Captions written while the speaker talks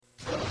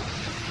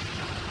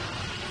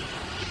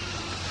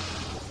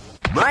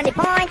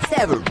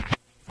90.7.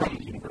 From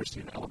the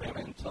University of Alabama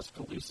in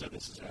Tuscaloosa,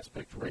 this is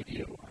Aspect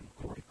Radio. I'm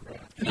Corey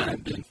Kraft. And I'm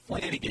Ben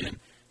Flanagan.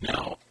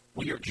 Now,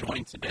 we are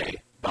joined today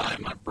by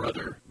my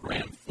brother,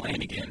 Graham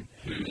Flanagan,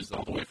 who is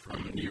all the way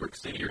from New York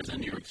City, or is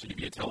in New York City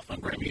via telephone.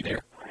 Graham, are you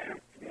there? I am.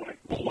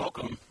 Well,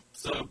 welcome.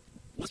 So,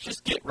 let's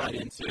just get right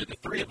into it. The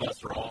three of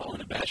us are all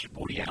unabashed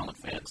Woody Allen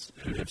fans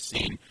who have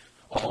seen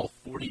all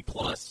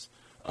 40-plus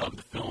of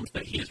the films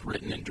that he has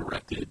written and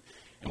directed,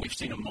 and we've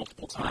seen them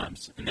multiple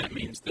times, and that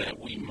means that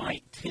we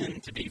might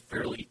tend to be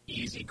fairly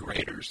easy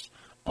graders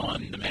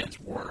on the man's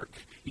work,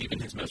 even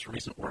his most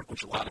recent work,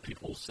 which a lot of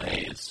people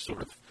say is sort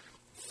of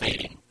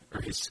fading, or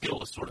his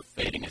skill is sort of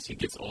fading as he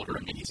gets older.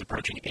 I mean, he's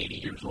approaching 80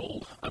 years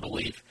old, I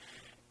believe,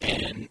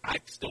 and I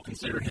still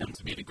consider him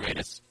to be the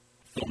greatest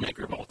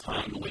filmmaker of all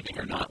time, living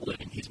or not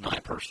living. He's my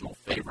personal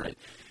favorite,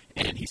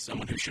 and he's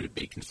someone who should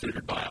be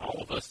considered by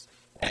all of us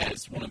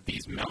as one of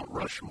these Mount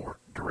Rushmore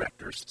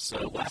directors.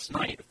 So last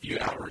night, a few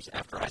hours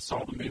after I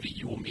saw the movie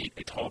You Will Meet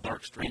a Tall,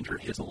 Dark Stranger,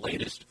 his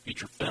latest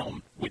feature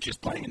film, which is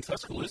playing in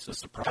Tuscaloosa,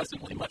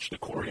 surprisingly, much to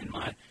Corey and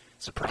my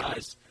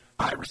surprise,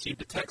 I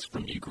received a text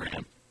from you,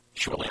 Graham,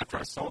 shortly after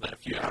I saw that, a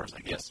few hours,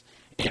 I guess.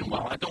 And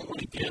while I don't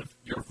want to give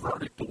your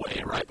verdict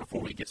away right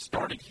before we get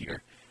started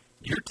here,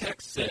 your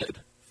text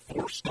said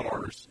 4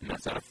 stars, and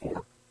that's out of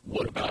 4.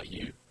 What about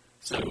you?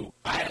 So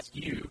I asked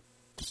you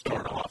to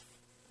start off.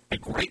 A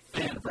great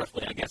fan of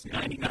roughly, I guess,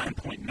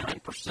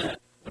 99.9%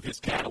 of his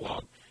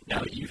catalog.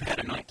 Now that you've had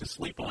a night to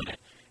sleep on it,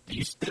 do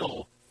you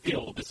still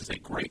feel this is a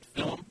great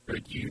film, or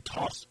do you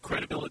toss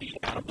credibility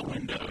out of the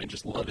window and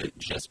just love it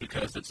just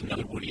because it's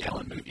another Woody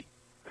Allen movie?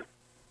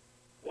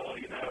 Well,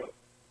 you know,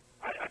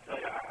 I tell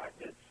you, I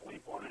did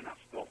sleep on it, and I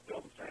still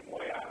feel the same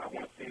way. I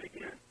want to see it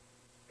again.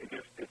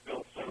 It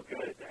feels so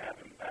good to have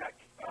him back,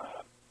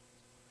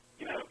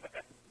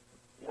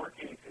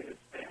 working to his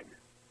standards.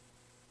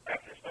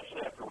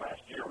 Especially after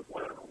last year with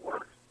Whatever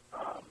Works,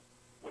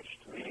 which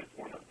to me is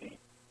one of the,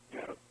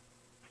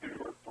 2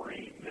 or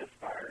 3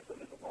 misfires of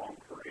his long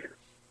career.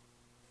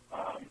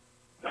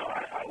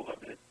 I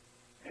loved it,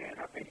 and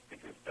I think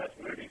it's his best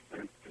movie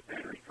since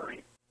Cassandra's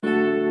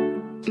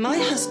Dream. My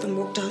husband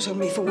walked out on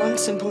me for one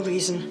simple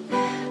reason.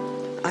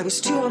 I was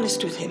too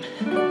honest with him.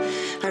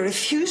 I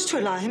refused to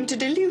allow him to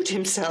delude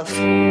himself.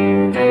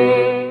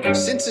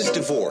 Since his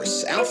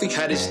divorce, Alfie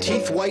had his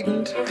teeth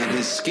whitened and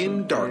his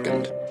skin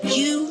darkened.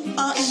 You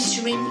are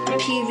entering a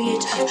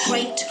period of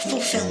great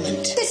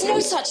fulfillment. There's no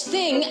such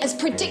thing as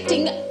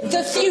predicting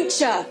the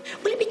future.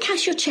 Will it be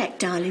cash or check,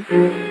 darling?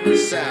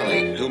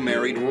 Sally, who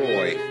married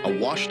Roy, a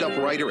washed-up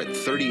writer at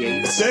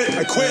 38. That's it,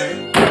 I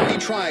quit. He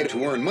tried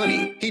to earn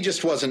money. He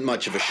just wasn't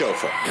much of a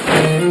chauffeur.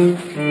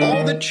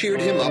 All that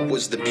cheered him up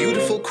was the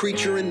beautiful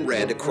creature in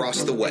red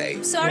across the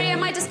way. Sorry,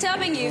 am I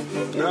disturbing you?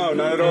 No,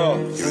 not at all.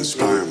 You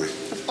inspire me.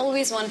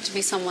 Always wanted to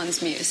be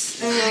someone's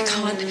muse. I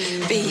can't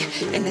be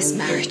in this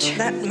marriage.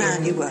 That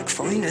man you work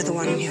for, the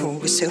one you're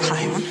always so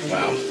high on.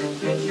 Wow.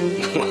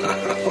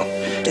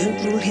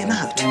 Don't rule him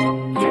out.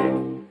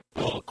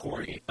 Well,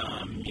 Corey,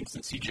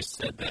 since you just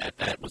said that,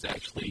 that was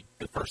actually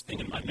the first thing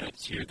in my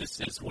notes here.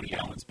 This is Woody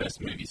Allen's best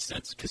movie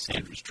since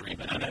Cassandra's Dream,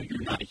 and I know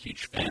you're not a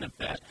huge fan of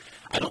that.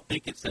 I don't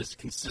think it's as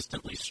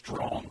consistently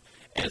strong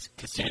as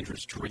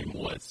Cassandra's Dream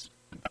was.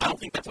 I don't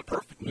think that's a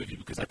perfect movie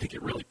because I think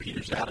it really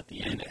peters out at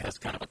the end. It has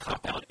kind of a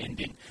cop-out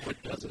ending.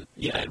 What does it?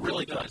 Yeah, it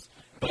really does.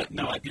 But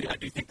no, I do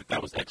think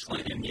that was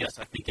excellent. And yes,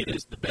 I think it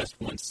is the best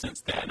one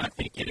since that. And I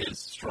think it is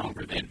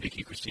stronger than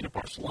Vicky Cristina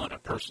Barcelona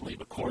personally.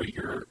 But Corey,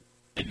 your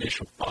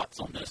initial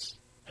thoughts on this?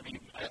 I mean,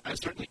 I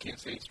certainly can't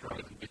say it's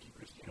stronger than Vicky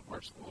Cristina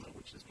Barcelona,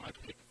 which is my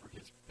pick for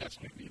his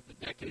best movie of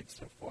the decade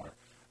so far.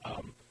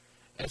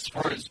 As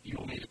far as You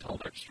Will Meet a Tall,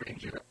 Dark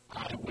Stranger,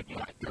 I would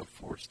not go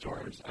 4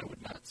 stars. I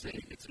would not say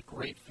it's a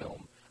great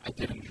film. I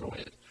did enjoy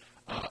it.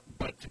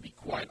 But to be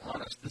quite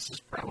honest, this is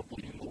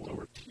probably in the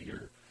lower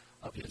tier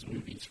of his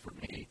movies for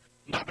me.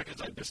 Not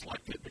because I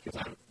disliked it, because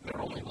there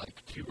are only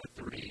like 2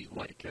 or 3,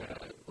 like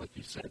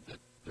you said,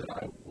 that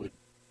I would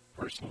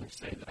personally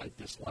say that I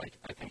dislike.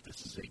 I think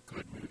this is a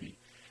good movie,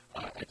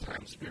 at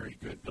times very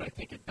good, but I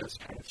think it does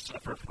kind of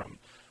suffer from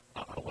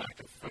a lack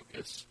of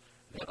focus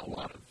that a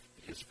lot of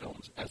his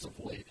films as of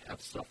late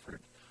have suffered.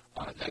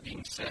 That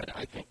being said,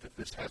 I think that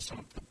this has some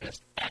of the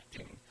best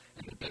acting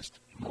and the best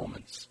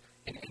moments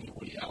in any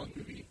Woody Allen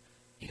movie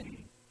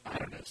in, I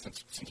don't know,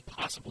 since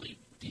possibly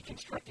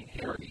Deconstructing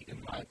Harry,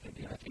 in my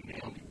opinion. I think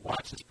Naomi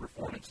Watts'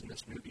 performance in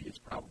this movie is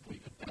probably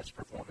the best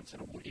performance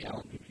in a Woody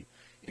Allen movie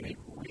in a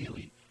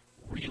really,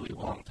 really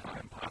long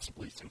time,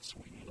 possibly since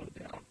Sweeney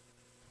Lowdown.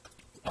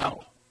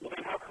 Wow. Well,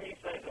 then how can you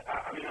say that?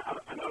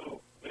 I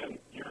know, Ben,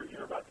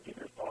 you're about to give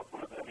your thoughts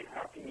on it, but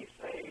how can you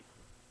say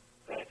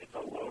that it's a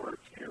lower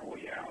tier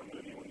Woody Allen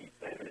movie when you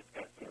say that it's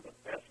got some of the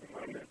best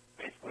moments,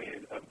 basically,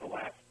 of the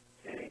last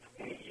 10,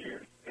 20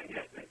 years, and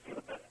yet it's some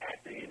of the best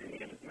acting in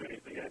any of his movies,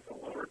 but yet it's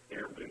a lower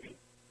tier movie?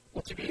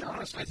 Well, to be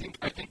honest, I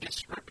think his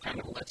script kind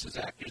of lets his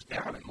actors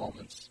down at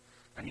moments.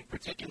 I mean,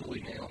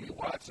 particularly Naomi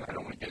Watts. I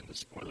don't want to get into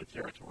spoiler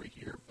territory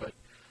here, but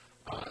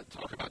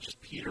talk about just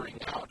petering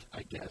out,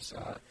 I guess.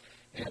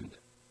 And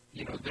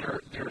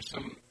there are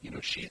some,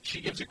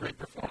 she gives a great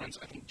performance.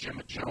 I think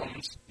Gemma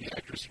Jones, the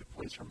actress who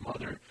plays her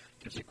mother,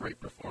 gives a great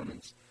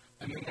performance.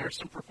 And then there are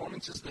some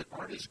performances that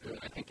aren't as good.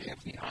 I think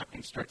Anthony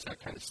Hopkins starts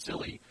out kind of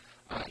silly.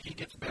 He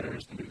gets better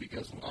as the movie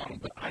goes along,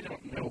 but I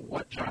don't know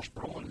what Josh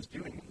Brolin is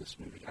doing in this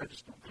movie. I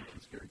just don't think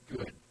he's very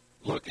good.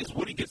 Look, as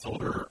Woody gets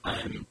older,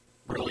 I'm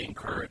really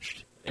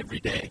encouraged every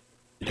day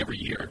and every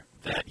year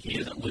that he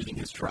isn't losing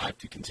his drive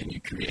to continue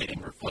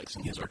creating or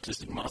flexing his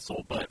artistic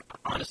muscle. But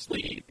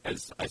honestly,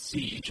 as I see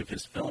each of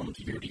his films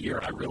year to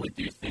year, I really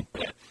do think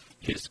that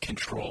his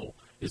control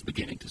is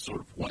beginning to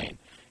sort of wane.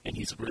 And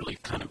he's really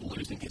kind of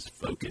losing his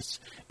focus,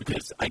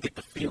 because I get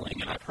the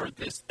feeling, and I've heard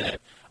this,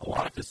 that a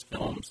lot of his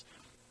films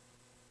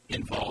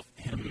involve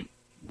him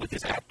with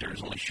his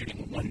actors only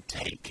shooting one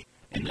take,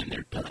 and then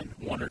they're done,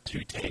 one or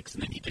two takes,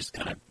 and then he just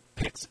kind of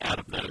picks out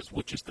of those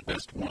which is the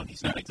best one.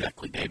 He's not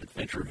exactly David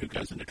Fincher, who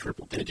goes into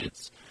triple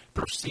digits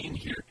per scene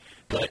here.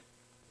 But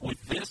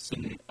with this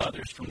and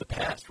others from the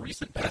past,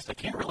 recent past, I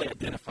can't really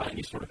identify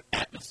any sort of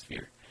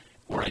atmosphere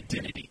or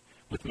identity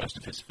with most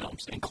of his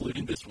films,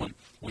 including this one,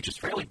 which is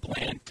fairly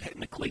bland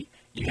technically,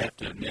 you have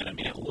to admit. I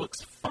mean, it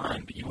looks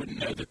fine, but you wouldn't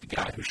know that the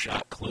guy who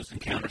shot Close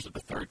Encounters of the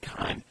Third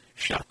Kind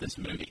shot this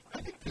movie.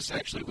 I think this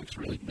actually looks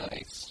really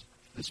nice.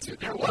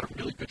 There are a lot of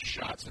really good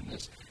shots in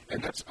this,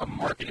 and that's a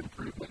marked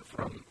improvement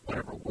from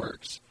Whatever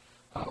Works,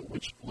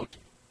 which looked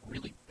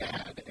really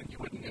bad, and you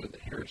wouldn't know that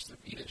Harris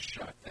Savitas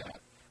shot that.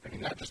 I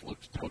mean, that just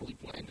looked totally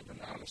bland and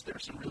anonymous. There are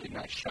some really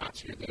nice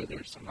shots here, though.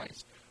 There's some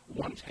nice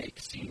one-take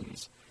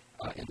scenes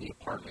in the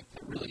apartment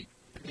that really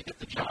they get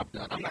the job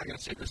done. I'm not going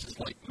to say this is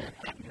like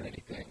Manhattan or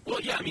anything. Well,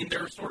 yeah, I mean,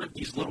 there are sort of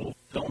these little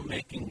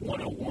filmmaking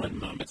 101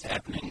 moments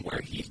happening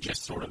where he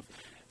just sort of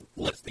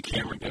lets the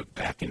camera go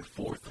back and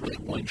forth with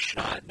one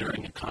shot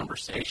during a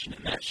conversation,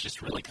 and that's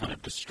just really kind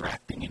of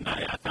distracting. And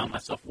I found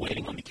myself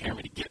waiting on the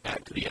camera to get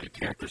back to the other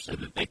characters so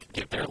that they could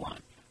get their line.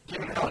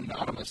 Given how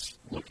anonymous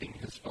looking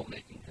his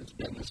filmmaking has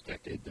been this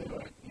decade,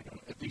 though,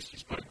 at least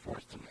he's putting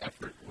forth some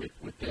effort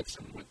with this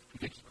and with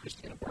Vicky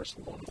Cristina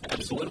Barcelona.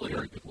 Absolutely.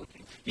 Very good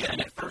looking. Yeah, and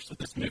at first with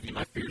this movie,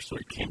 my fears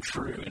sort of came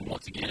true, and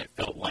once again, it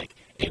felt like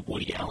a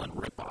Woody Allen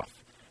ripoff.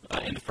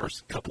 In the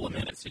first couple of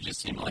minutes, it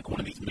just seemed like one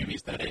of these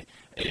movies that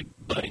a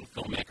budding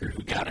filmmaker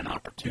who got an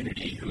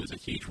opportunity, who was a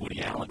huge Woody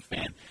Allen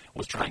fan,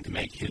 was trying to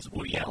make his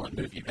Woody Allen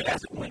movie. But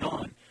as it went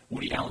on,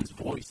 Woody Allen's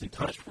voice and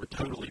touch were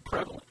totally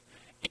prevalent.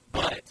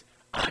 But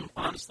I'm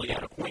honestly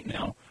at a point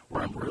now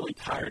where I'm really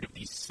tired of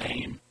these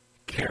same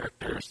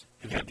characters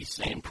who have these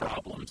same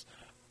problems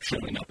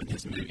showing up in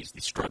his movies.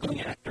 The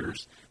struggling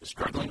actors, the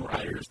struggling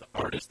writers, the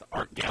artists, the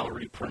art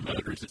gallery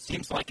promoters. It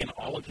seems like in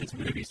all of his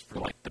movies for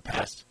like the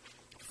past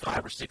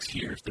 5 or 6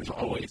 years, there's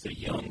always a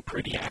young,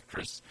 pretty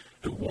actress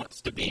who wants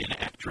to be an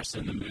actress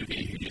in the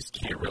movie who just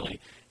can't really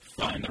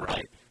find the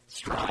right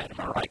stride. Am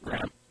I right,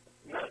 Graham?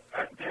 No,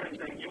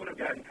 you would have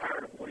gotten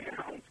tired of Woody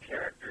Allen's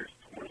characters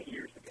 20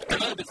 years ago. I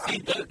know, but see,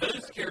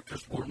 those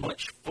characters were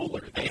much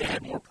fuller. They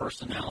had more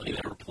personality.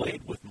 They were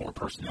played with more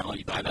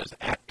personality by those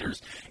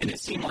actors, and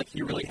it seemed like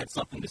he really had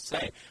something to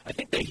say. I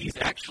think that he's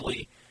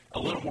actually a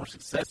little more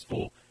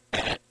successful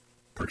at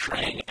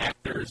portraying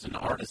actors and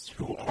artists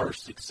who are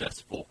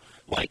successful,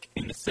 like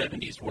in the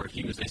 70s where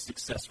he was a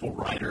successful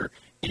writer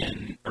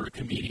or a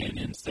comedian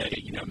in,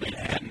 say,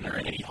 Manhattan or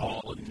Annie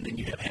Hall, and then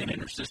you have Hannah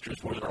and Her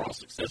Sisters where they're all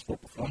successful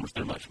performers.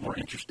 They're much more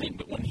interesting,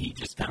 but when he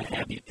just kind of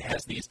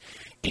has these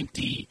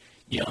empty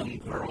young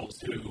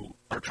girls who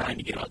are trying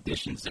to get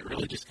auditions, it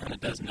really just kind of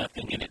does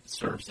nothing, and it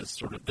serves as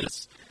sort of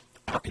this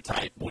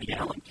archetype Woody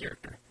Allen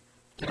character.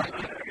 I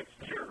guess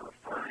you're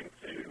referring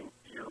to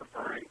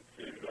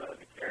the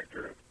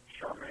character of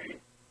Charmaine.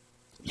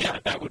 Yeah,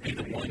 that would be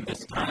the one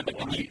this time.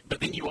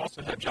 But then you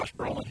also have Josh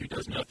Brolin, who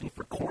does nothing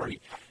for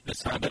Corey this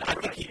time. But I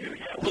think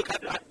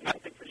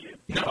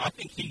I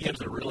think he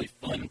gives a really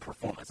fun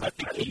performance. I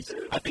think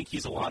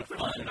he's a lot of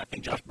fun, and I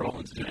think Josh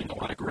Brolin's doing a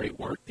lot of great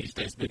work these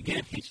days. But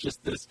again, he's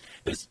just this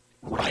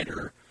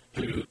writer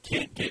who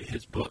can't get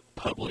his book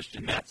published,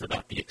 and that's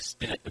about the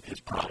extent of his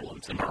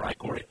problems. Am I right,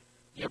 Corey?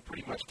 Yeah,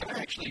 pretty much. Can I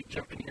actually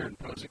jump in here and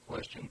pose a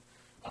question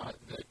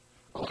that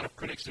a lot of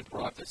critics have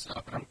brought this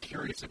up, and I'm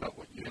curious about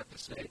what you have to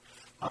say.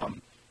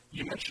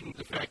 You mentioned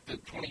the fact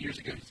that 20 years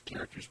ago his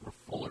characters were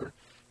fuller.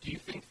 Do you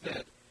think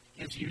that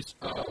his use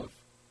of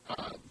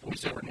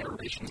voiceover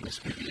narration in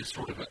this movie is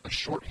sort of a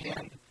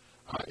shorthand,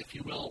 if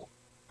you will,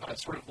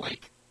 sort of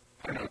like,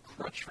 I don't know, a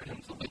crutch for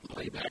him to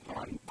lay back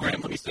on?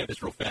 Graham, let me say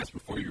this real fast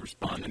before you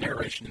respond. The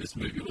narration in this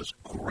movie was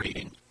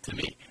grating to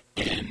me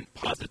and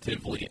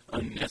positively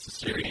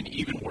unnecessary, and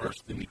even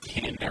worse than the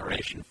canned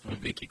narration from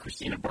Vicky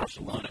Cristina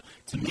Barcelona.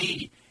 To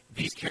me,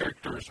 these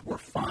characters were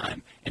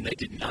fine, and they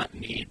did not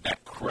need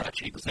that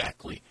crutch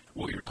exactly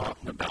what you're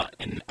talking about.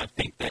 And I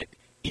think that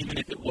even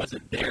if it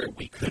wasn't there,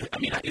 we could,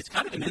 it's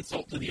kind of an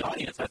insult to the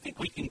audience. I think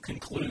we can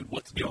conclude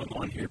what's going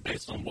on here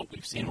based on what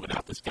we've seen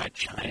without this guy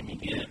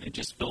chiming in. It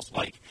just feels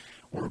like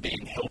we're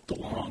being helped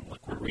along,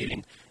 like we're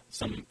reading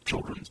some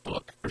children's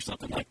book or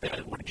something like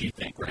that. What did you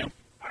think, Graham?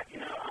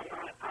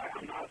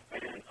 I'm not a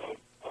fan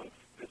of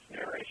this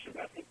narration.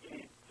 I think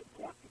you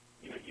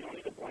don't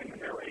need to blame the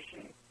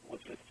narration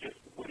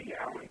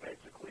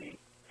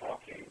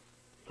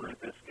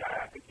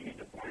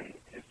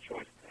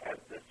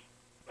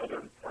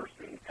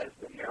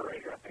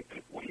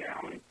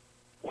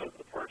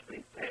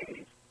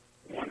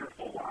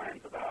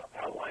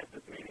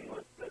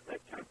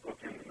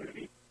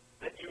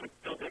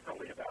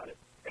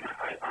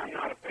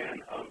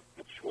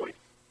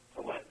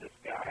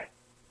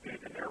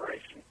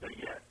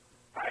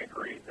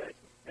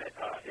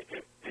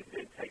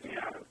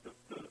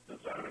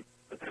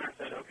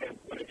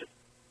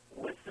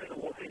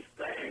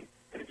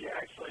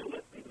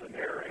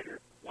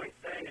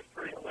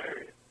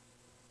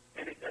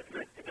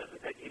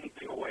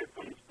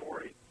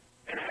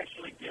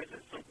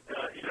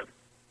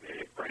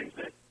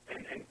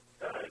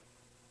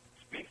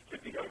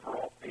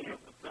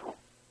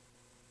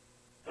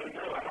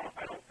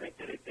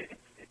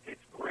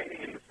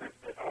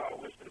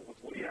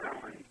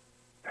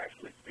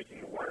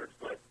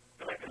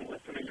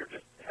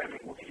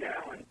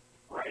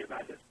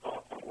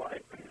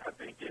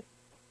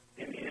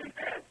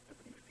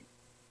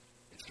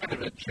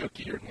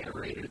jokier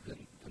narrator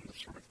than the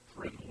sort of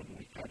prim one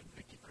we got in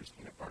Vicky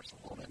Cristina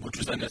Barcelona. Which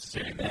was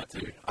unnecessary in that,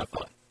 too, I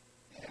thought.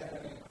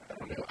 I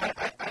don't know.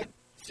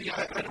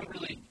 I don't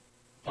really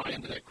buy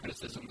into that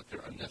criticism that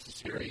they're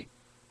unnecessary.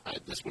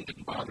 This one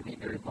didn't bother me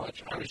very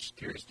much. I was just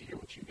curious to hear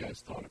what you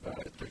guys thought about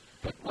it.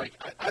 But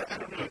I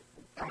don't know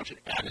how much it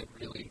added,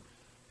 really.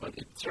 But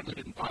it certainly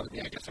didn't bother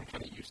me. I guess I'm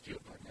kind of used to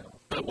it by now.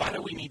 But why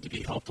do we need to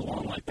be helped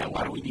along like that?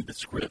 Why do we need the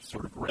script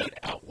sort of read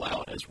out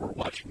loud as we're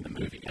watching the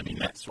movie? I mean,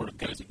 that sort of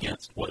goes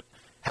against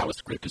how a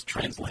script is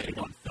translated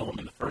on film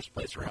in the first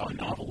place, or how a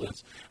novel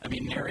is. I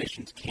mean,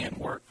 narrations can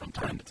work from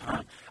time to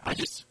time. I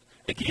just,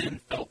 again,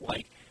 felt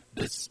like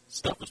this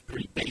stuff was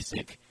pretty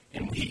basic,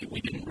 and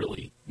we didn't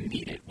really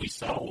need it. We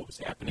saw what was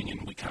happening,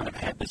 and we kind of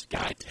had this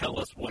guy tell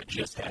us what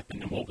just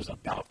happened and what was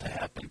about to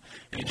happen,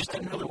 and it just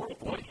didn't really work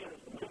for me.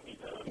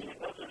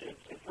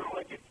 It's not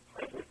like it's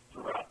present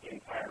throughout the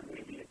entire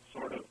movie. It's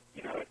sort of,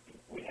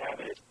 we have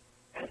it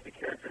as the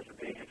characters are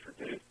being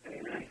introduced,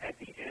 and then at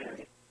the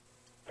end,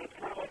 it's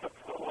kind of like a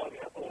prologue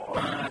epilogue.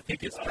 I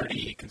think it's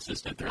pretty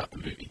consistent throughout the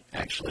movie,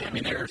 actually. I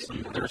mean, there are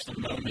some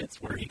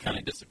moments where he kind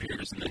of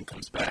disappears and then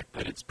comes back,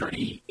 but it's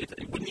pretty.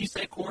 Wouldn't you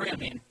say, Corey? I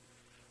mean,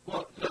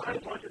 well, the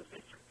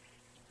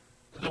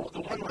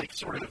one like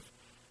sort of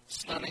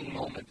stunning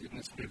moment in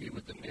this movie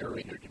with the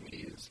narrator to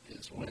me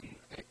is when.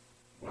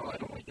 I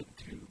don't want to get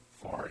too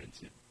far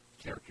into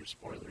character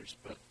spoilers,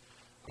 but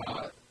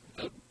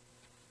the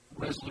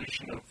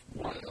resolution of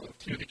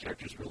two of the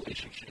characters'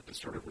 relationship is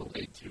sort of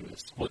relayed to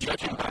us. Well,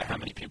 judging by how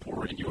many people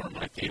were in your and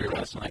my theater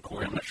last night,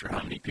 Corey, I'm not sure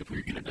how many people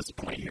you're going to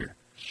disappoint here.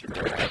 Sure.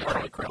 There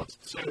are crowds.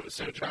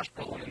 So Josh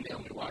Brolin and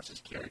Naomi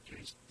Watts'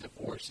 characters'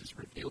 divorce is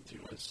revealed to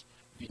us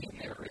via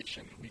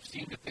narration. We've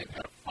seen that they've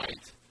had a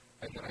fight,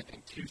 and then I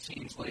think 2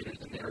 scenes later,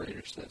 the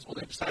narrator says, well,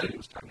 they decided it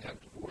was time to have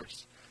a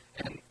divorce.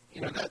 And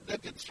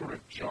that did sort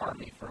of jar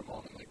me for a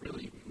moment. Like,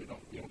 really, we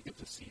don't get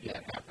to see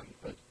that happen.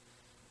 But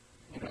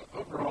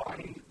overall, I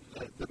mean,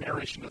 the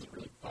narration doesn't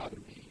really bother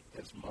me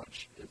as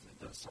much as it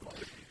does some other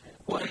people.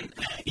 Well, and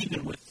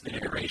even with the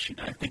narration,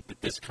 I think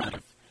that this kind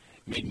of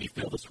made me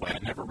feel this way. I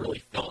never really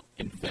felt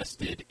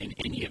invested in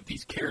any of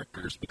these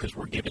characters because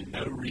we're given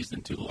no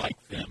reason to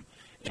like them,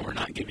 and we're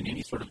not given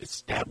any sort of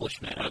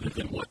establishment other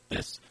than what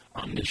this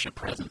omniscient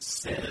presence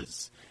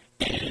says.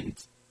 And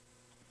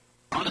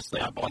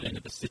honestly, I bought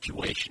into the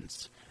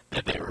situations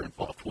that they were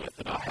involved with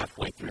about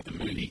halfway through the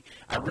movie.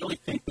 I really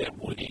think that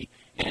Woody,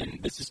 and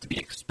this is to be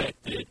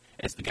expected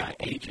as the guy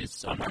ages,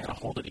 so I'm not going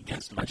to hold it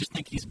against him. I just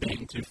think he's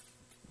being too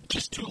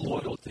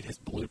loyal to his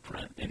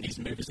blueprint, and these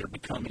movies are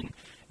becoming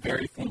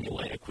very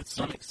formulaic with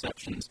some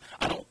exceptions.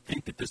 I don't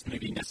think that this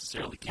movie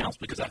necessarily counts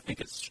because I think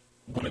it's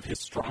one of his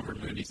stronger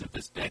movies of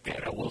this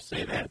decade. I will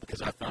say that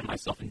because I found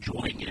myself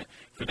enjoying it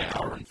for the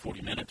hour and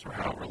 40 minutes or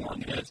however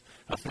long it is.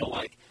 I feel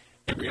like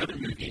every other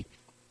movie,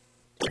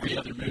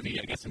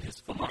 I guess, in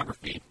his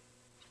filmography,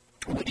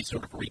 Woody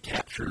sort of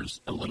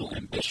recaptures a little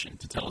ambition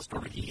to tell a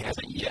story he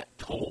hasn't yet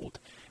told.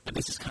 But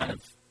this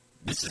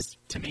is,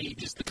 to me,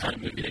 just the kind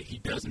of movie that he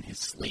does in his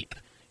sleep.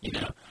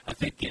 I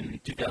think in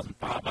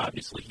 2005,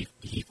 obviously,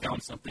 he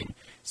found something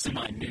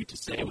semi-new to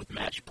say with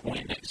Match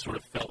Point that sort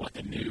of felt like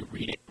a new,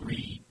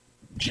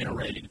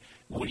 regenerated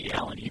Woody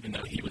Allen, even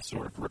though he was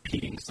sort of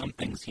repeating some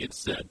things he had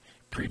said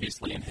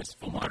previously in his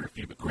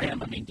filmography. But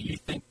Graham, I mean, do you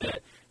think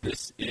that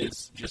this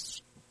is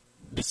just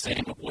the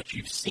same of what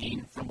you've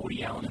seen from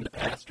Woody Allen in the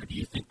past, or do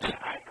you think that...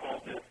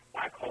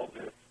 I call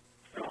this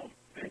film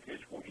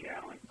vintage Woody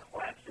Allen,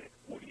 classic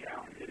Woody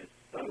Allen.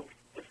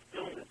 This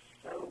film is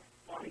so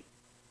funny.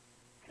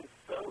 It's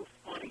so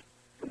funny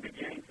from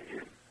beginning to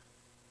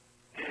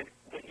end.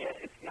 But yet,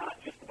 it's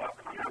not just about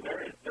comedy. Now,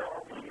 there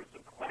are moments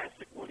of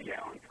classic Woody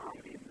Allen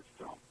comedy in this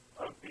film,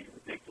 of the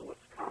ridiculous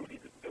comedy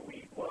that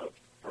we loved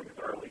from his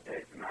early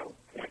days. And I would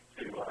point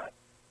to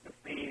the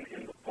scene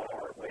in the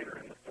bar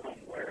later in the film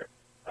where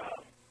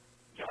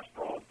Josh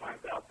Brolin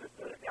finds out that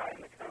the guy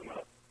in the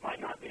coma might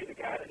not be the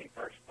guy that he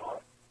first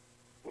thought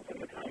was in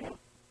the coma.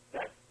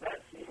 That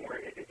scene where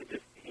he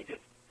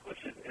just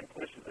pushes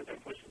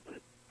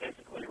it,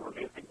 basically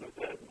removing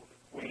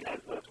when he has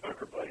the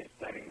poker buddies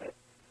saying that,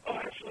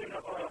 actually,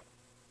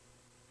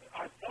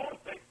 I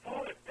thought they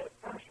thought it at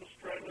first was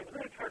struggling, but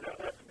then it turned out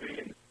not to be,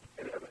 and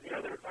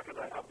they were talking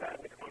about how bad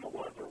the coma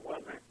was or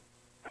wasn't.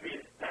 I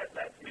mean, that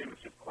to me was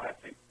just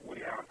classic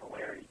Woody Allen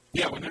hilarity.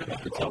 Yeah, when they're in the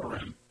hotel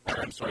room,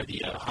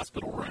 the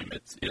hospital room,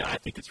 I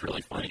think it's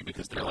really funny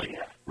because they're like,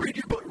 read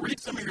your book, read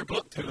some of your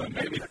book to him,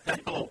 maybe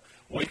that'll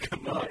wake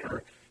him up,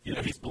 or,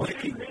 he's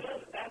blinking.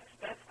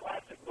 That's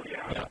classic Woody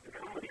Allen. Yeah. The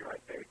comedy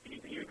right there.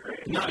 Do you agree?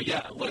 No,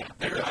 yeah, look,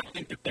 I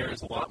think that there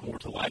is a lot more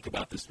to like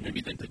about this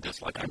movie than to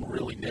dislike. I'm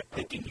really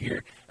nitpicking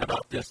here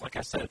about this. Like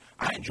I said,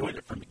 I enjoyed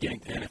it from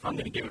beginning to end. If I'm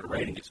going to give it a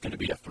rating, it's going to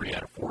be a 3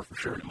 out of 4 for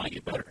sure. It might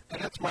get better.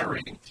 And that's my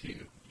rating,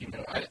 too.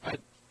 I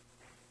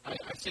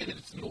say that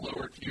it's in the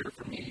lower tier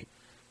for me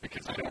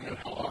because I don't know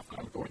how often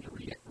I'm going to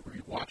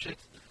rewatch it.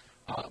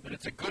 But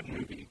it's a good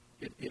movie.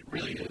 It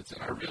really is.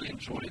 And I really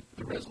enjoyed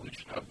the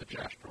resolution of the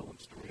Josh Brolin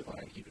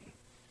storyline, even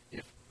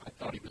if I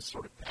thought he was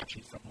sort of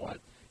patchy somewhat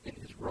in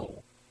his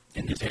role.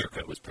 And his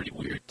haircut was pretty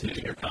weird, too.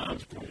 And I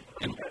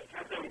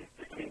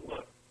mean,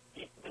 look,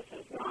 this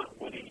is not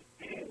Woody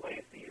being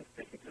lazy and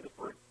sticking to the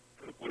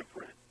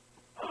blueprint.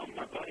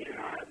 My buddy and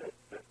I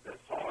that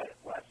saw it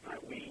last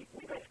night, we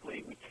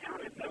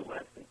counted no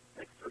less than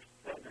 6 or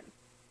 7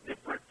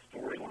 different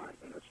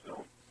storylines in this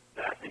film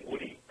that I think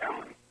Woody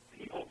Allen,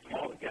 he holds them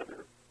all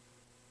together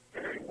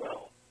very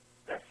well.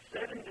 That's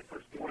 7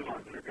 different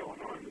storylines that are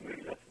going on in the movie.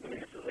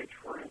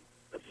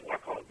 This is why I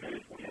call it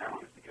vintage Woody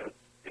Allen, is because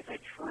it's a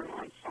true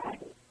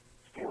ensemble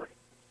story.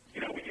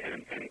 You know,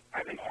 and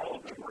I think all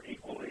of them were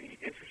equally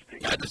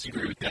interesting. I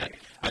disagree with that.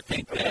 I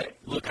think that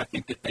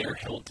they're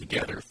held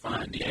together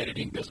fine. The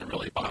editing doesn't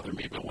really bother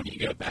me, but when you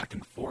go back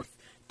and forth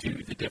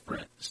to the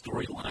different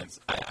storylines,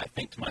 I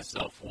think to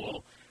myself,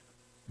 well,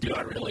 do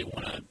I really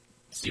want to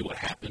see what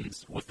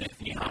happens with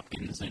Anthony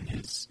Hopkins and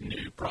his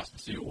new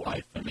prostitute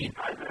wife? I mean,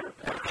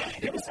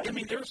 there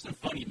were some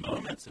funny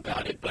moments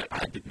about it, but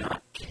I did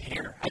not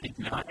care.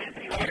 Anthony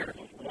Hopkins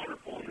was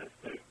wonderful in this,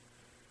 too.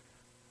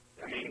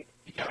 I mean,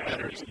 He got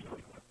better.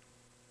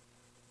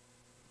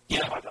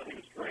 Yeah, I thought he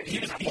was great.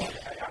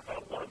 I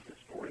loved his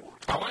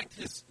storyline. I liked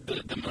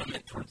the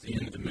moment towards the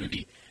end of the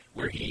movie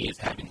where he is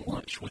having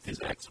lunch with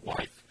his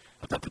ex-wife.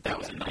 I thought that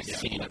was a nice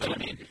scene. But I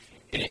mean,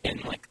 in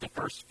like the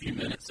first few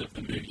minutes of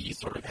the movie, you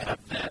sort of have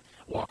that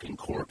walking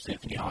corpse.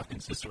 Anthony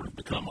Hopkins has sort of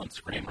become on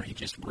screen where he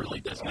just really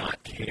does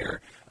not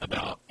care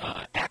about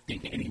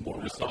acting anymore.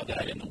 We saw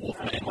that in The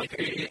Wolfman.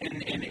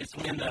 And it's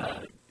when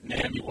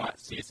Naomi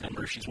Watts sees him,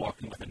 or she's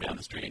walking with him down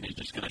the street, and he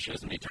just kind of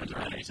shows him. He turns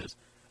around and he says,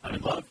 "I'm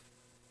in love.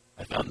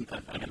 I'm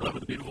in love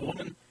with a beautiful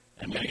woman.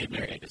 I'm going to get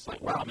married." It's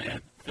like, wow,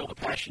 man, feel the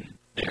passion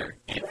there,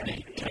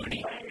 Anthony, Tony.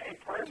 He's playing a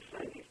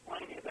person. He's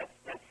playing it.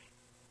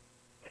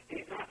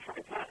 He's not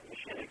trying to. You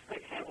shouldn't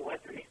expect Hannibal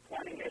Lecter. He's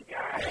playing a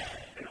guy,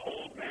 an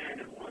old man,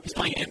 and he's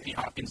playing Anthony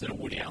Hopkins in a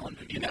Woody Allen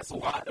movie, and that's a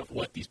lot of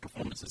what these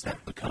performances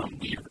have become.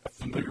 We are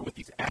familiar with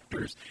these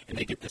actors, and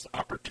they get this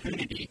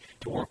opportunity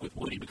to work with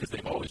Woody because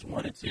they've always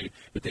wanted to,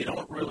 but they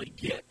don't really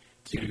get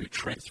to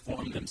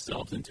transform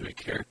themselves into a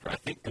character. I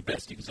think the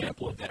best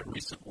example of that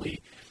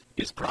recently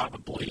is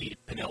probably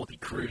Penelope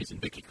Cruz and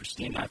Vicky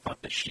Cristina. I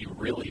thought that she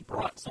really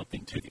brought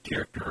something to the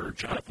character, or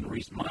Jonathan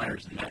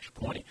Rhys-Meyers in Match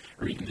Point,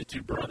 or even the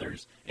two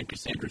brothers in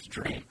Cassandra's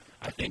Dream.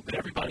 I think that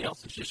everybody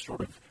else is just sort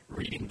of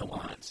reading the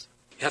lines.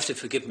 You have to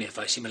forgive me if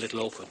I seem a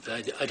little awkward,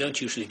 but I don't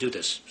usually do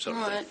this sort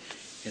of thing,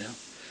 you know.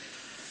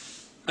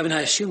 I mean,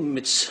 I assume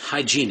it's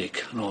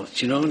hygienic and all.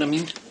 Do you know what I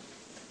mean?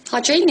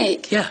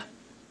 Hygienic? Yeah.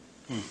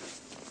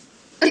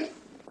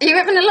 Are you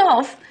having a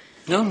laugh?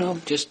 No,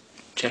 just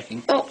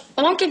checking. Oh,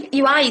 well, I'll give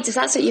you AIDS, if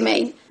that's what you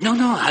mean. No,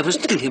 I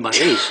wasn't thinking about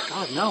AIDS.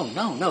 God, no.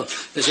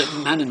 There's a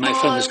man in my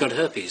film who's got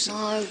herpes.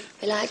 No,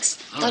 relax.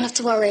 Don't have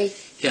to worry.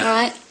 Yeah. All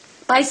right?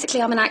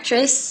 Basically, I'm an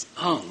actress.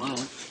 Oh, well.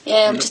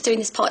 Yeah, I'm just doing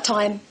this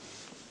part-time.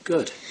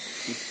 Good.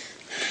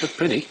 Look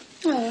pretty.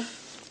 Oh.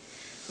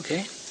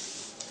 Okay.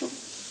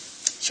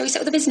 Shall we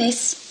start with the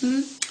business?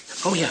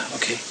 Oh, yeah,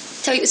 okay.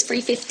 Tell you it was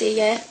 $3.50,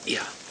 yeah?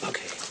 Yeah,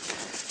 okay.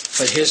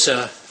 Well, here's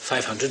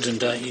 500,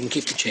 and you can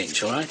keep the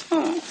change, all right?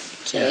 Oh,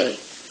 gee.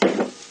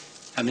 Yeah.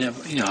 I mean,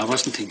 I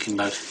wasn't thinking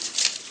about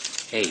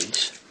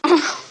AIDS.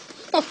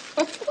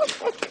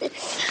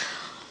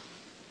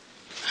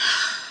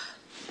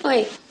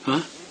 Oi.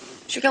 Huh?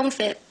 Should we get on with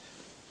it?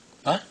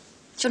 What?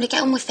 Shall we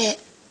get on with it?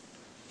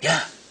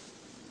 Yeah.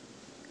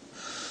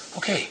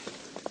 Okay.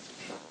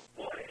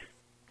 Boy,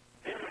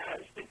 I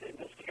just think that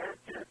this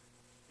character,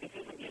 this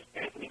isn't just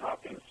Anthony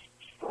Hopkins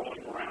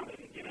strolling around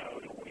in a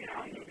Woody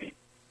Allen movie,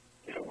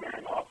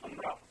 wearing awesome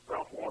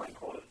Ralph Lauren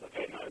clothes.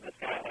 Okay, no, this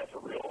guy has a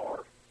real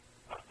arc.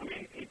 I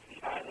mean, he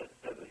says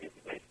that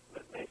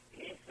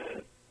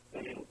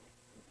he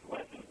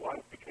left his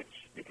wife because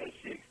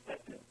she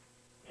accepted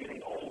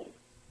getting old,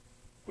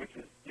 which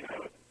is,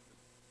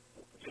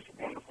 just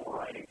wonderful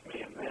writing to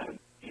me. And then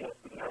he has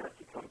the nerve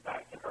to come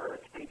back to her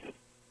and just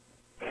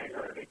beg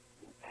her to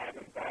have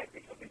him back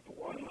because he's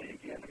lonely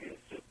again. I mean,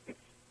 it's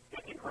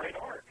a great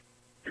arc.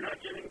 You're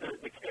not giving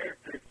the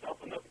character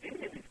itself enough,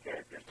 any of these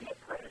characters, enough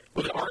credit.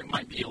 Well, the art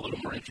might be a little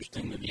more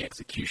interesting than the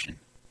execution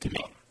to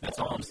me. That's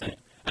all I'm saying.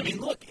 I mean,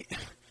 look,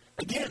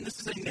 again, this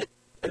is a nitpick,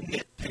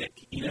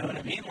 you know what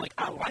I mean? Like,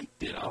 I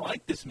liked it. I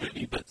liked this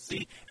movie, but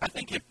see, I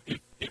think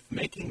if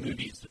making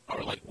movies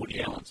are like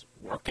Woody Allen's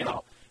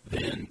workout,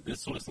 then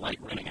this was like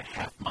running a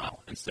half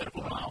mile instead of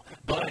a mile.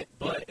 But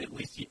at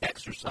least you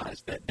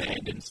exercised that day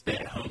and didn't stay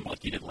at home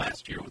like you did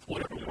last year with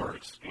Whatever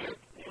Works. Do you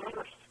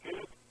remember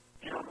Scoop?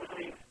 Do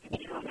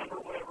you remember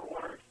Whatever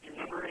Works? Do you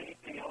remember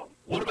anything else?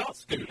 What about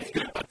Scoop?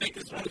 Scoop, I think,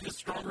 is one of his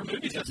stronger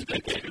movies this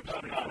decade.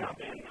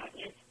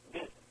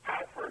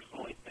 I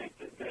personally think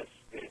that this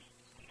is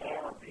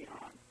far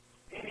beyond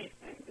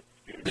anything that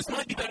Scoop. This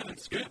might be better than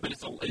Scoop,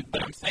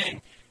 but I'm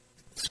saying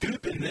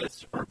Scoop and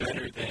this are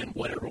better than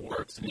Whatever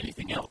Works and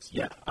anything else.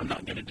 Yeah, I'm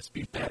not going to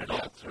dispute that at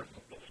all. Scoop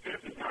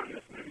is not in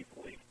this movie,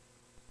 please.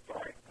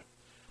 Sorry.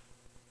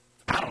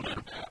 I don't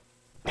know.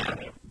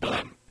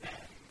 But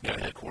go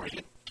ahead, Corey.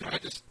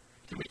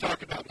 Can we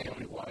talk about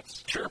Naomi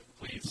Watts? Sure,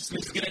 please.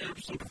 Let's get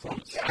into some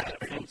performance. Yeah,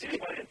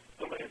 somebody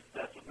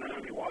obsessed with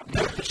Naomi Watts.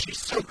 No, but she's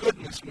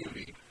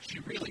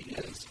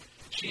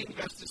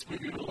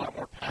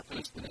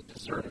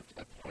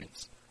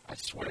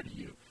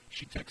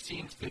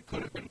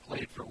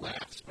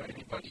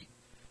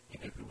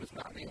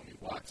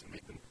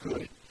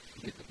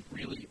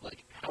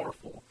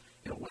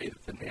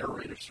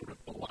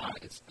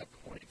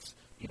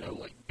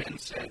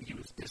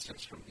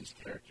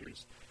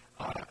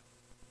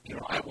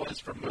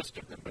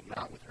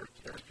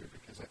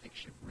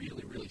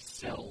really, really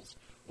sells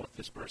what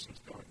this person's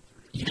going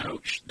through. You know,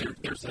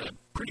 there's a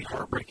pretty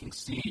heartbreaking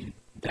scene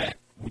that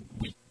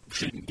we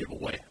shouldn't give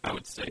away, I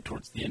would say,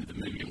 towards the end of the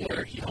movie,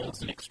 where he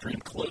holds an extreme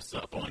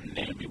close-up on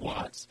Naomi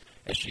Watts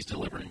as she's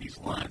delivering these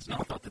lines, and I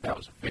thought that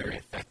was very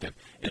effective.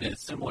 And in a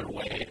similar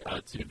way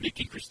to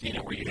Vicky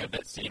Cristina, where you have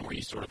that scene where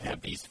you sort of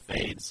have these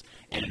fades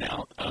in and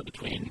out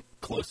between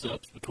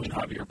close-ups, between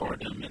Javier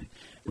Bardem and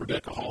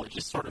Rebecca Hall. It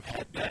just sort of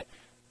had that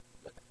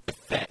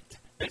effect,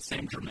 that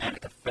same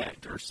dramatic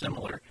effect, or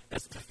similar.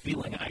 That's the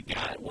feeling I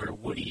got, where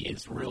Woody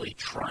is really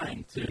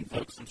trying to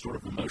invoke some sort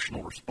of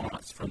emotional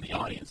response from the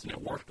audience, and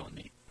it worked on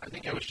me. I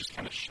think I was just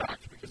kind of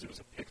shocked because it was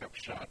a pickup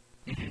shot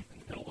in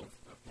the middle of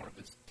one of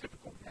his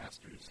typical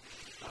masters.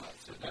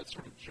 So that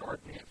sort of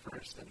jarred me at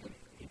first, and then,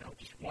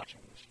 just watching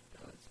what she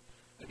does.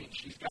 I mean,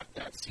 she's got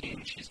that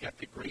scene. She's got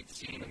the great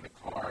scene in the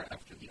car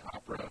after the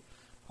opera,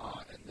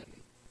 and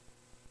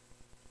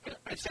then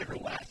I'd say her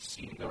last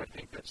scene, though, I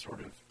think that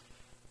sort of,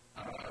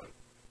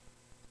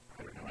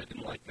 I don't know, I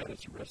didn't like that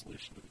as a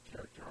resolution to the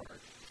character arc.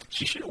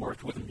 She should have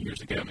worked with him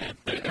years ago, man.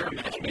 They're a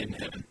match made in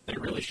heaven. They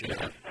really should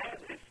have.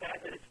 It's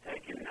sad that it's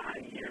taken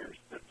 9 years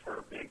since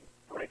her big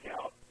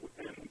breakout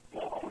within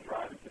Mulholland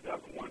Drive in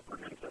 2001 for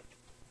him to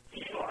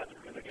utilize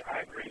her. Because I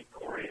agree,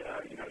 Corey,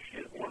 she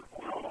is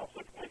wonderful. And I would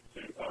also point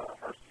to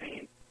her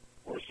scene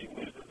where she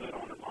loses it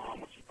on her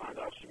mom when she finds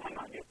out she might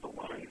not get the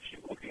loan that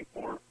she's looking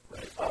for.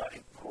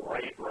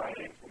 Great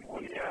writing from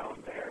Woody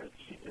Allen there.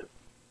 She just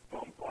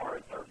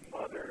bombards her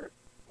mother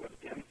with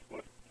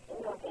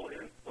horrible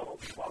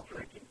insults while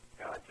drinking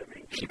scotch. I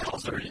mean, she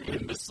calls her an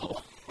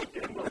imbecile.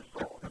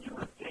 Imbecile. You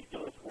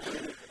ridiculous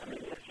woman. I mean,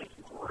 it's just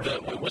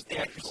great. What's the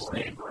actress's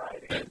name?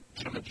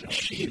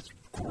 She is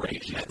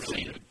great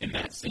in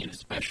that scene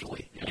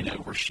especially.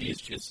 Where she is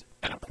just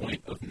at a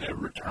point of no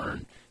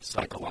return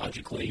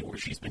psychologically, where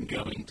she's been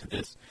going to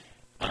this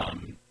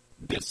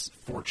this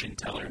fortune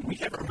teller. And we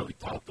haven't really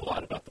talked a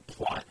lot about the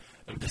plot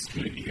of this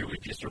movie here. We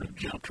just sort of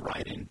jumped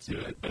right into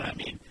it. But I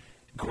mean,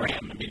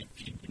 Graham,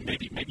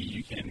 maybe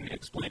you can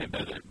explain it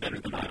better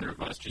than either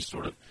of us, just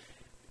sort of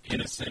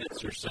in a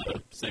sentence or so,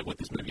 say what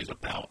this movie is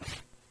about.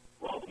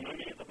 Well, the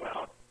movie is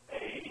about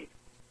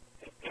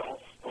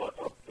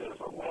there's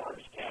a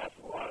large cast,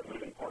 a lot of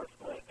moving parts,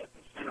 but at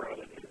the center of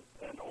it is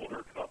an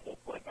older couple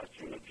played by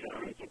Juna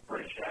Jones, a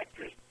British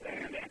actress,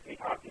 and Anthony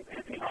Hopkins.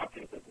 Anthony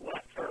Hopkins has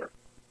left her,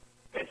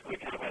 basically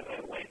kind of has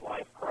a late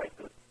life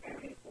crisis,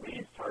 and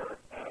leaves her,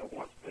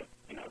 wants to,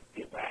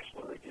 be a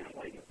bachelor again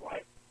late in his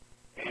life.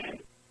 And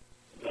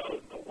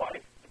the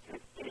wife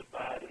attempts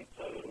suicide, and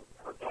so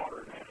her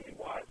daughter, Naomi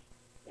Watts,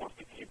 wants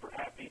to keep her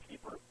happy,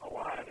 keep her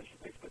alive, and she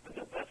thinks that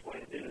the best way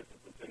to do this is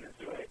to send her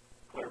to a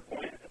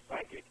clairvoyant, a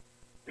psychic,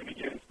 who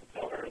begins to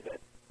tell her that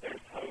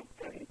there's hope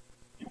and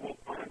you will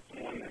find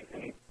someone,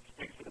 and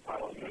speaks to the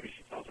title of the movie.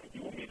 She tells her,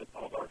 you will meet a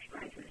tall, dark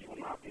stranger, you will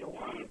not be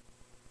alone.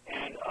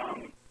 And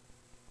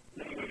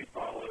then the movie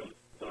follows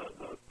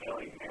the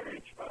failing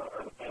marriage,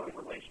 or the failing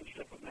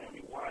relationship of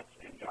Naomi Watts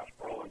and Josh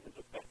Brolin, who's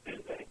a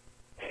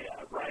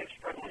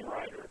struggling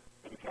writer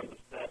who becomes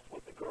obsessed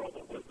with the girl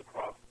that lives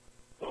across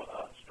the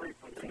street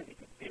from him, and he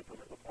can see it from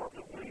his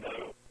apartment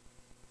window.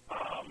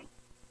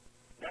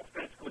 That's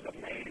basically the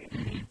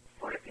main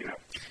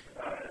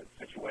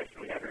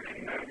situation we have here.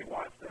 And Naomi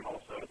Watts then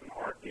also is an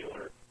art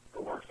dealer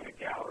who works in a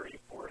gallery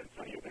for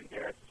Antonio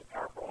Banderas. It's a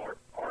powerful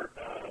art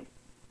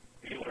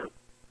dealer,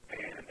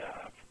 and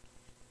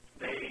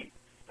they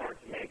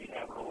start to maybe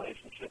have a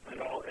relationship,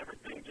 and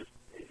everything just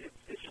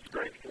it's just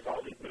great because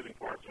all these moving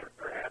parts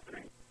are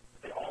happening.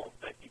 They all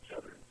affect each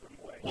other in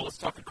some way. Well, let's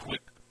talk a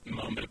quick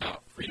moment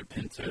about Frida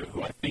Pinto,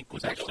 who I think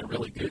was actually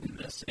really good in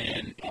this.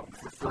 And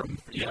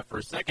for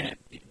a second,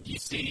 you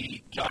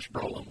see Josh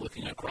Brolin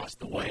looking across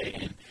the way,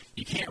 and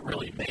you can't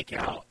really make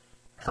out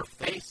her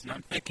face. And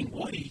I'm thinking,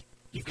 Woody,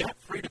 you've got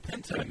Frida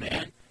Pinto,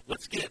 man.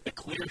 Let's get a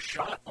clear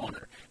shot on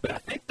her. But I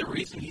think the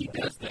reason he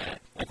does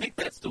that, I think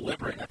that's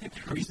deliberate. And I think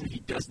the reason he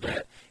does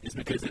that is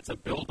because it's a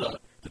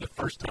build-up to the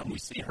first time we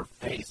see her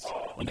face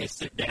when they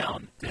sit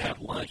down to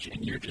have lunch,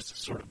 and you're just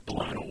sort of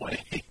blown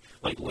away,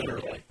 like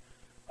literally.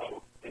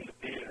 Oh, in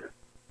the theater,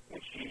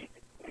 when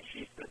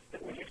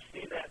you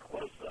see that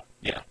close-up,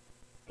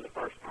 for the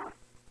first time,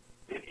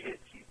 it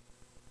hits you.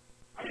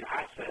 I mean,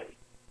 I say,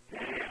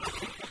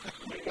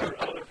 damn. There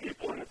are other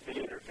people in the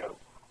theater go,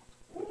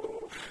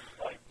 whoa,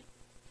 like,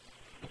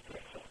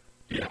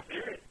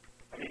 serious.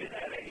 I mean, it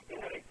had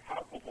a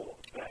palpable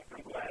effect.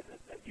 I'm glad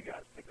that you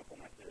guys pick up on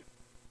that too.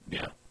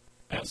 Yeah,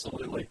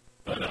 absolutely.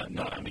 But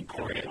no, I mean,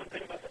 Corey. One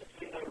thing about that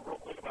scene, though, real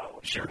quick about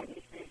sure. When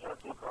you see her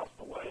come across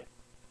the way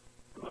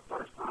for the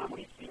first time,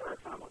 when you see her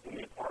kind of in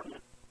the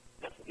apartment,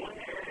 that's one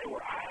area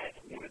where I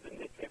wanted to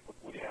nitpick with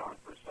Woody Allen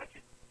for a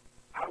second.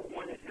 I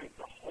wanted him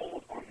to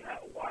hold on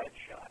that wide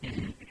shot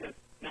because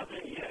now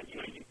then,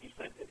 you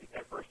said that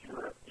at first you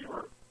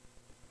were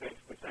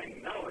basically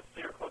saying, no, let's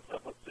see her close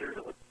up, let's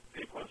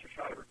see a closer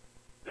shot of her.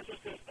 This was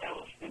to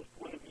establish his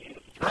point of view.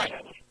 This was to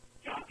establish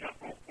John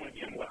Brolin's point of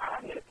view. And what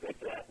I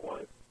nitpicked at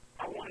was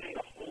I wanted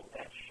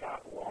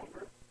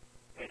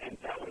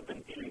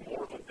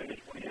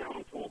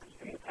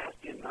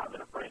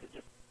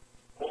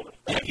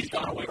he's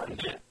gone away from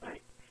that.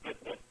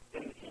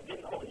 And he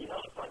didn't hold,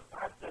 it's like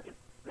 5 seconds,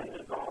 then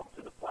it's all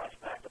to the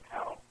flashback of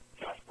how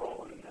Josh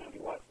Brolin and Naomi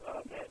Watts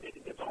met.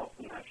 It's all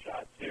from that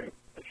shot, too.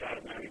 The shot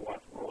of Naomi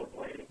Watts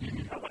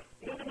rollerblading. I was like,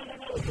 no,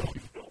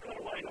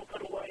 don't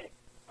cut away.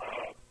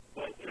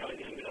 But,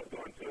 it ended up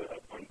going to a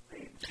fun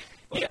scene.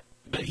 Yeah,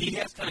 but he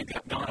has kind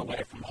of gone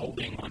away from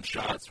holding on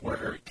shots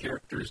where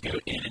characters go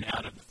in and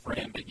out of the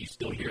frame, but you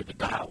still hear the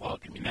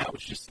dialogue. I mean, that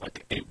was just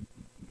like a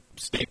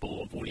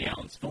staple of Woody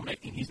Allen's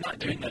filmmaking. He's not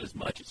doing that as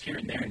much as here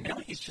and there, and now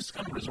he's just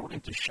kind of resorting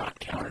to shot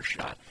counter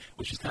shot,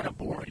 which is kind of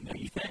boring, don't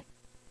you think?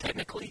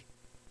 Technically,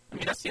 I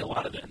mean, I see a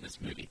lot of that in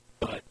this movie,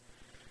 but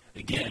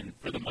again,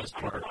 for the most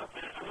part,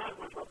 I'm not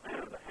much of a fan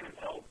of the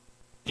handheld.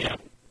 Yeah.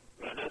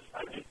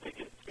 I just think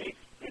it speaks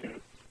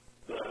to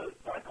the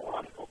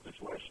psychological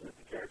situation that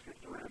the characters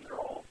are in. They're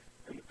all.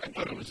 I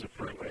thought it was a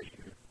freeway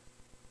here.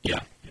 Yeah.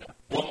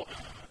 Well,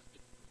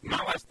 my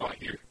last thought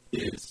here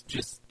is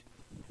just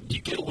you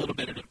get a little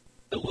bit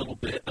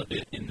of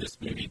it in this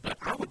movie, but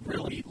I would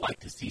really like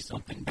to see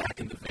something back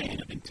in the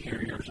vein of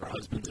Interiors or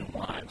Husbands and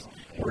Wives,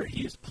 where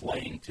he is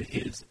playing to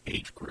his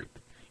age group.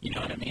 You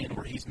know what I mean?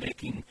 Where he's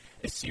making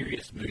a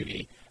serious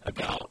movie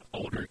about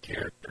older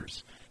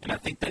characters. And I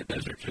think that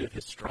those are two of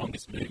his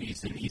strongest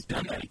movies, and he's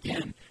done that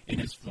again in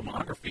his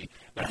filmography.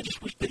 But I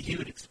just wish that he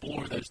would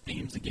explore those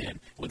themes again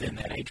within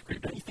that age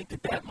group. Don't you think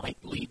that might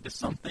lead to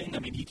something? I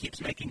mean, he keeps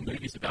making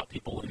movies about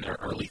people in their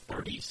early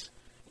 30s,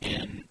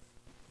 and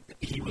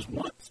he was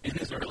once in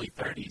his early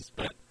 30s,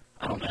 but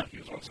I don't know. He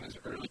was once in his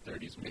early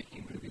 30s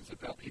making movies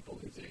about people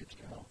his age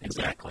now.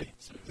 Exactly.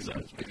 So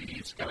maybe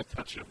he's got a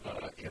touch of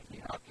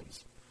Anthony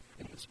Hopkins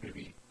in this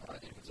movie,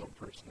 in his own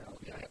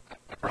personality.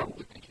 I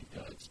probably think he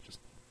does. Just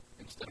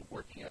instead of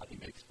working out, he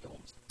makes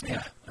films.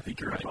 Yeah, I think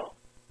you're right. Well,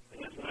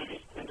 his movies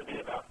tend to be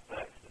about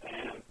sex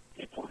and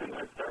people in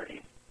their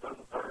 30s. So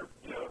they're,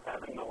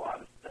 having a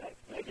lot of sex,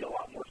 maybe a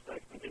lot more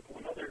sex than people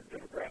in other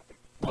demographics.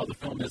 Well, the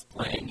film is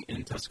playing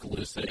in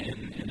Tuscaloosa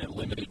in a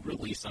limited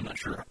release. I'm not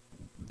sure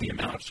the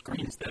amount of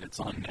screens that it's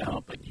on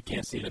now, but you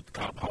can't see it at the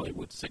Cobb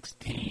Hollywood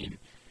 16.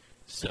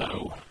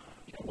 So,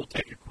 we'll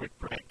take a quick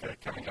break.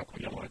 Coming up,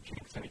 we don't want to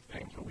jinx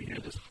anything, but we hear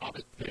this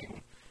Hobbit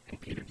thing and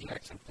Peter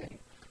Jackson thing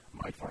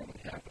might finally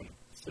happen.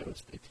 So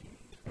stay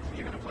tuned.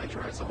 You're going to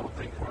plagiarize the whole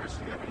thing for us?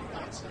 Do you have any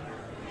thoughts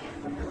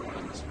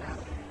on this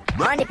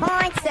matter?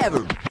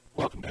 90.7.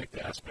 Welcome back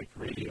to Aspect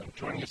Radio.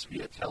 Joining us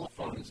via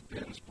telephone is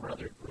Ben's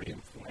brother,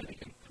 Graham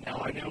Flanagan.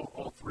 Now, I know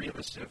all three of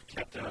us have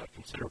kept a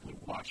considerably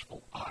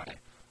watchful eye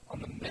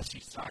on the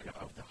messy saga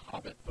of The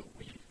Hobbit, but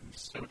we who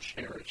so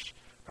cherish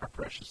our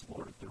precious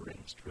Lord of the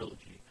Rings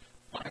trilogy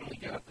finally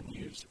got the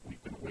news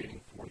we've been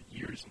waiting for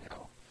years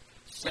now.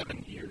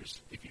 7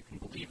 years, if you can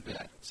believe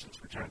that,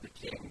 since Return of the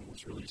King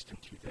was released in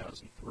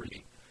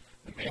 2003.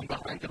 The man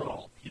behind it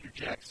all, Peter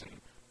Jackson,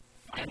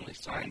 finally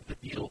signed the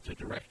deal to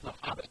direct The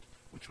Hobbit,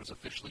 which was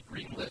officially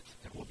greenlit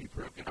and will be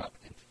broken up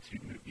into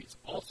 2 movies.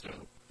 Also,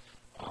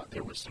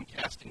 there was some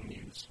casting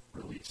news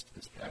released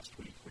this past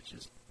week, which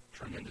is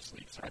tremendously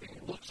exciting.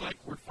 It looks like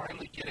we're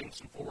finally getting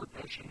some forward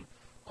motion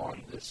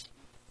on this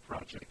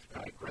project.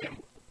 Graham,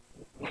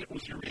 what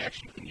was your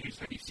reaction to the news?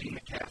 Have you seen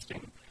the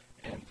casting,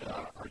 and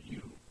are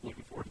you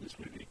looking forward to this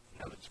movie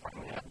now that it's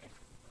finally happening?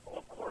 Well,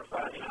 of course,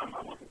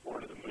 I'm looking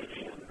forward to the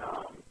movie, and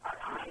I'm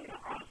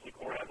honestly,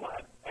 Corey, I'd like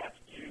to ask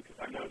you, because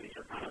I know that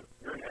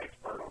you're an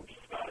expert on just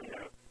about,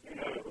 you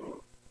know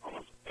who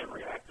almost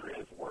every actor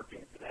is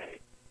working today.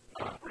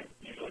 It's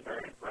usually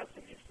very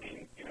impressive. You've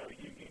seen, you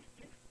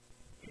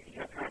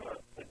have kind of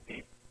a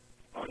deep,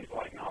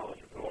 sponge-like knowledge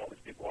of who all these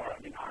people are. I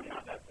mean, I'm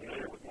not that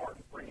familiar with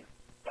Martin Freeman.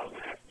 So I was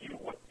going to ask you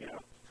what,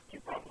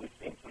 you've probably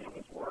seen some of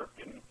his work,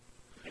 and,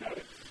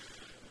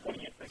 what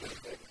do you think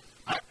of it?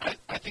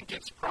 I think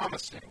it's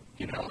promising.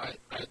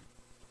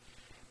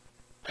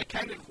 I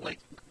kind of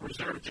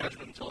reserve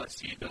judgment until I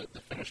see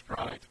the finished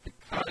product,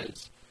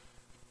 because,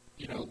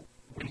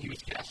 when he was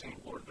casting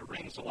Lord of the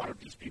Rings, a lot of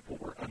these people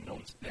were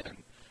unknowns then.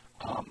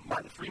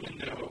 Martin Freeman,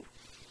 though,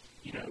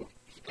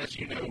 as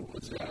you know,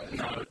 was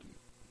no,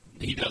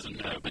 he doesn't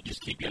know, but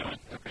just keep going.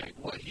 Okay.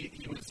 Well,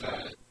 he was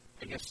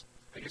I guess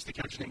the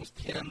character's name was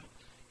Tim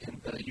in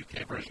the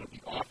UK version of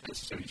The Office,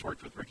 so he's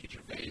worked with Ricky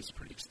Gervais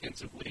pretty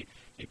extensively.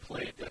 He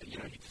played, he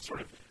sort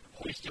of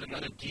hoisted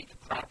another geek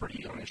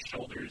property on his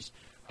shoulders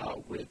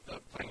with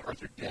playing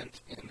Arthur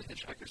Dent in The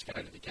Hitchhiker's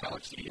Guide to the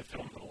Galaxy, a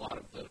film that a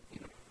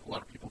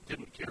lot of people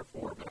didn't care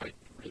for, but I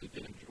really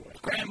did enjoy.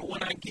 Graham,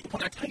 when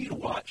I tell you to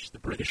watch The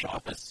British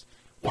Office,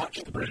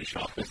 watch The British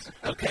Office,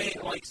 okay?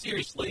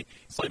 Seriously,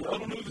 it's I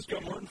don't know who this guy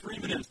Martin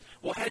Freeman is.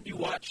 Well, had you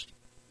watched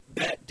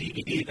that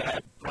DVD that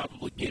I've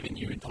probably given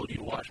you and told you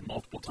to watch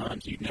multiple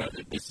times, you'd know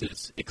that this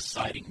is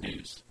exciting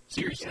news.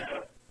 Seriously.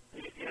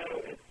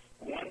 It's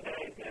one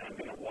day that I'm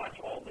going to watch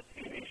all the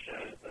TV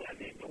shows that I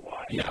need to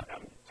watch. Yeah.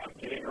 I'm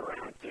getting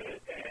around to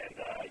it, and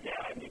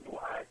I need to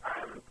watch.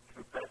 I'm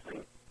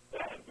confessing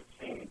that I've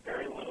seen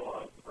very little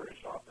of The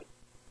British Office.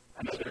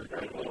 I know there's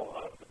very little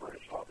of The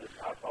British Office.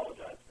 I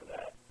apologize for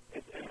that.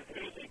 And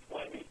who does he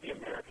play? He's the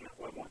American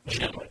equivalent.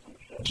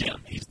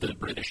 Jim. He's the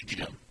British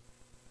Jim.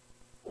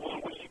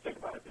 Well, what do you think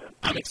about it, Ben?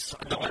 I'm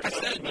excited.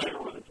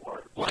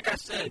 Like I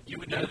said, you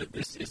would know that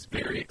this is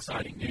very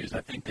exciting news. I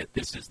think that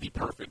this is the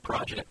perfect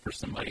project for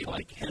somebody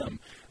like him.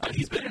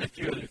 He's been in a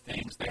few other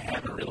things that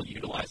haven't really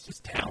utilized his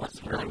talents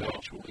very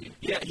well.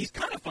 Yeah, he's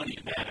kind of funny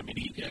in that. I mean,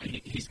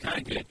 he's kind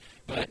of good.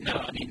 But no,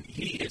 I mean,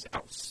 he is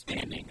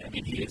outstanding. I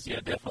mean, he is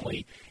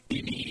definitely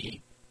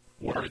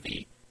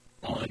Emmy-worthy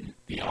on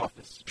The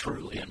Office,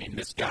 truly. I mean,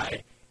 this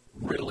guy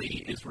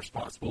really is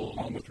responsible,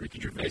 along with Ricky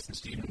Gervais and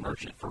Stephen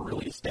Merchant, for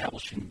really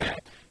establishing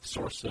that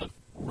source of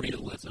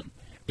realism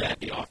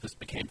that The Office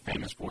became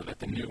famous for, that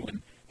the new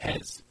one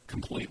has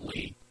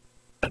completely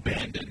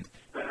abandoned.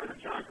 Better than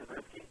John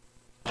Krasinski.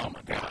 Oh,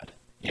 my God.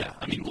 Yeah,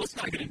 I mean, let's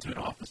not get into an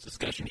Office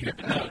discussion here,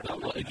 but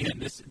no, again,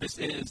 this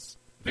is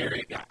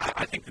very,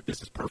 I think that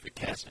this is perfect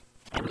casting.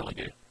 I really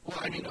do. Well,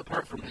 I mean,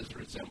 apart from his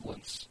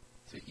resemblance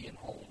to Ian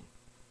Holm,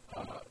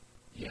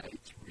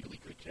 it's really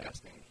good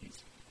casting.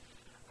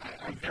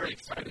 I'm very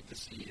excited to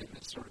see him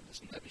as sort of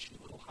this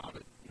nebbishy little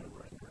hobbit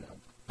running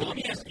around. Well, let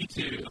me ask you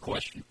two a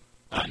question.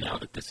 Now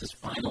that this is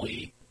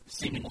finally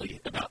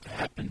seemingly about to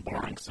happen,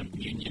 barring some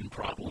union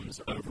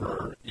problems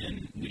over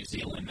in New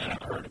Zealand that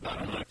I've heard about.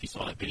 I don't know if you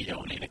saw that video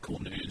on Ain't It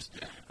Cool News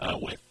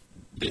with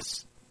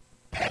this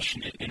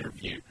passionate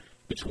interview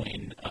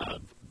between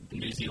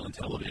New Zealand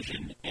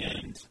television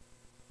and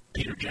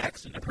Peter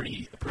Jackson, a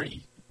pretty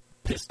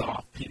pissed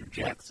off Peter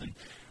Jackson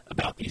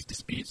about these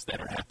disputes that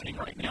are happening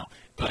right now.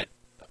 But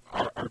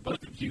are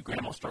both of you,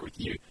 Graham, I'll start with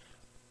you.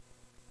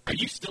 Are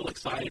you still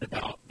excited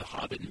about the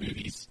Hobbit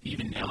movies,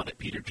 even now that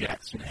Peter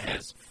Jackson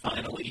has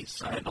finally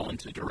signed on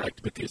to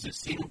direct? Because it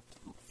seemed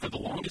for the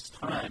longest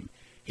time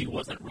he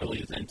wasn't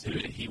really as into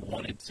it. He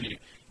wanted to,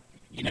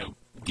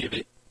 give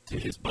it to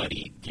his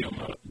buddy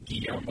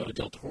Guillermo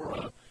del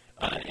Toro,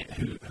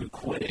 who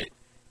quit it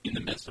in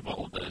the midst of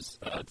all of those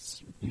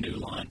New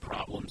Line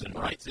problems and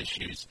rights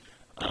issues.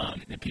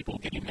 And people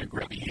getting their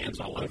grubby hands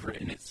all over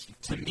it. And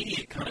to me,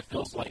 it kind of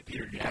feels like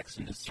Peter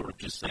Jackson is sort of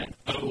just saying,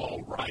 oh,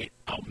 all right,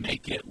 I'll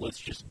make it. Let's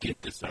just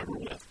get this over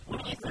with.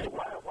 What do you think?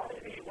 Why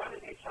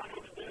did he sign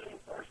on to do it in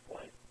the first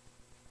place?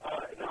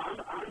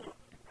 I'm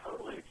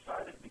totally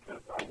excited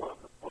because I love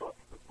the book.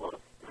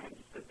 I mean,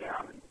 you sit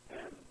down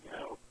and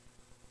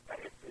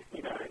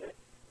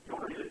you'll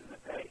read it in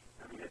a day.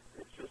 I mean,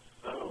 it's just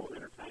so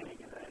entertaining.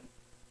 And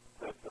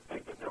then to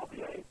think that there'll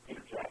be a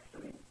Peter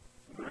Jackson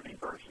movie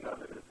version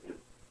of it is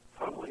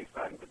totally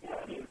exciting to me.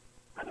 I mean,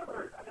 I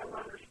never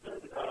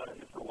understood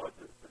his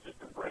reluctance to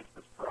just embrace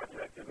this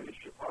project. I mean, it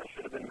probably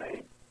should have been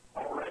made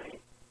already.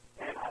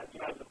 And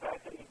the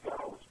fact that he's got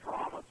all this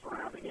drama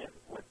surrounding it,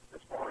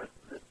 as far as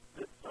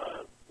this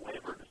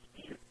labor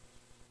dispute,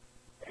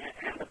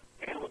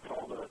 and with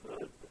all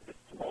this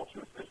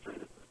tumultuous history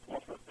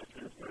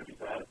this movie's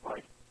had, it's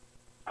like,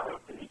 I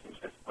hope that he can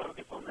just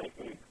focus on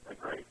making a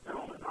great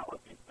film and not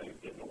let these things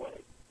get in the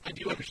way. I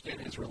do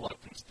understand his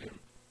reluctance to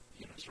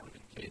sort of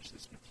engage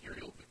this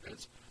material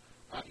because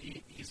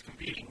he's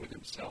competing with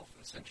himself,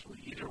 essentially.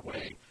 Either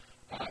way,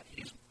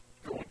 he's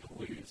going to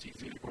lose.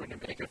 He's either going to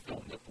make a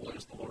film that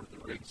blows the Lord of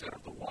the Rings out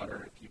of the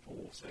water, and people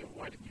will say,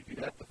 why didn't you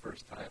do that the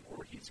first time?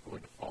 Or he's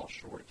going to fall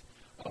short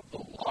of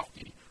the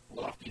lofty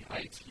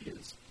heights he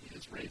has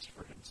raised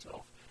for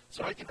himself.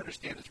 So I can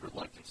understand his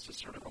reluctance to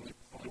sort of only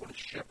want to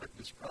shepherd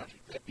this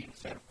project. That being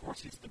said, of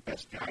course, he's the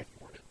best guy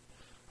for it.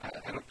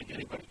 I don't think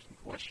anybody can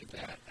question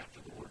that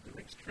after the Lord of the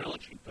Rings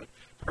trilogy, but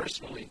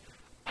personally,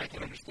 I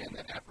can understand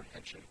that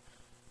apprehension.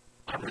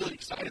 I'm really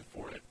excited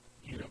for it,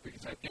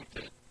 because I think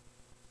that,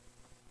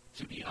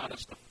 to be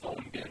honest, the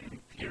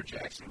phoned-in Peter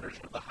Jackson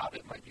version of The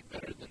Hobbit might be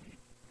better than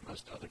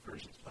most other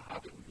versions of The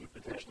Hobbit we would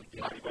potentially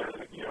get. Might be better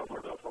than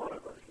Guillermo del Toro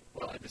version.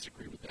 Well, I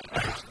disagree with that.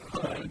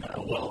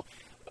 No, well,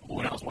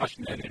 when I was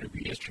watching that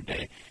interview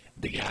yesterday,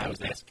 the guy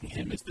was asking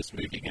him, is this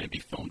movie going to be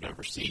filmed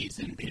overseas?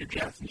 And Peter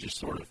Jackson just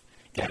sort of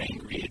got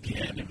angry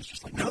again and was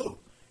just like, no,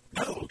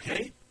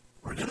 okay,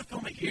 we're going to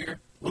film it here.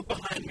 Look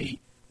behind me.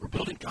 We're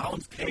building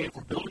Collins Cave.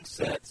 We're building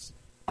sets.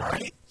 All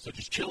right, so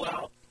just chill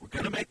out. We're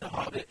going to make The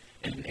Hobbit.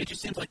 And it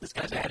just seems like this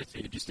guy's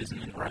attitude just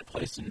isn't in the right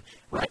place, and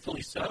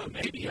rightfully so,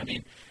 maybe. I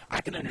mean,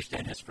 I can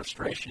understand his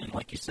frustration. And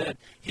like you said,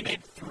 he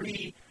made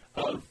 3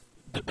 of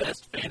the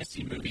best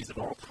fantasy movies of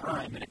all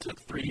time, and it took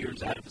 3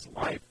 years out of his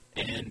life.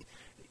 And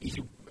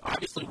he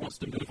obviously wants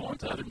to move on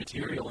to other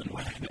material and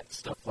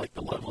stuff like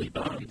The Lovely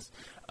Bones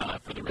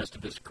for the rest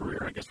of his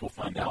career. I guess we'll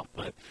find out.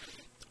 But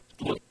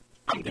look,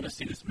 I'm going to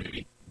see this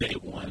movie day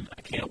one.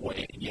 I can't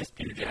wait. And yes,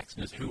 Peter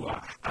Jackson is who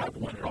I've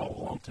wanted all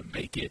along to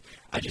make it.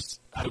 I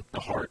just hope the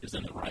heart is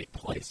in the right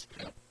place.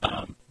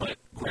 But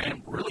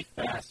Graham, really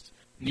fast,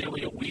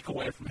 nearly a week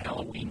away from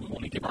Halloween, we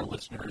want to give our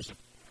listeners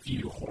a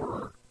few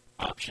horror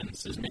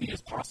options, as many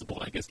as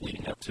possible, I guess,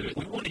 leading up to it.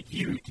 We wanted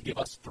you to give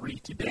us 3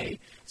 today.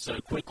 So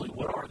quickly,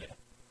 what are they?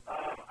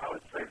 I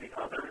would say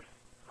The Others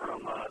from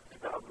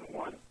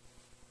 2001,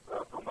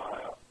 from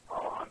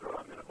Alejandro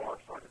Amenabar,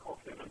 starring Nicole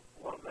Kidman.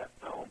 Love that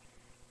film.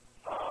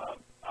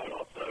 I would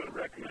also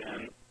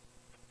recommend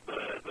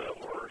the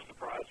horror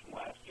surprise from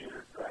last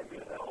year, Drag Me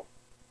to Hell,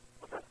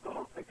 which I still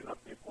don't think enough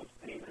people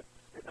have seen.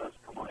 It does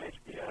come on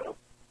HBO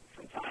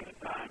from time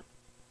to time.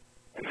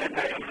 And then,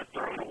 hey, I'm going to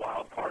throw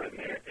start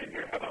in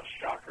there. How about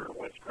Shocker,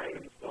 Wes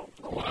Craven's film?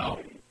 Wow.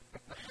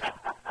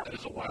 That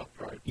is a wild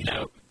card. You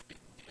know,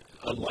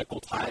 like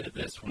we'll tie to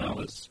this, when I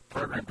was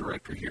program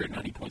director here at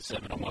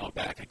 90.7 a while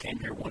back, I came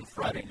here one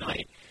Friday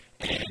night,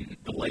 and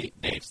the late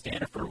Dave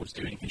Stanifer was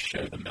doing his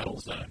show, The Metal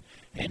Zone,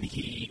 and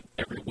he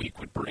every week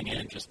would bring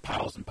in just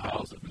piles and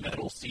piles of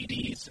metal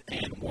CDs,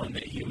 and one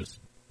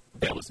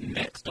that was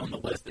next on the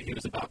list that he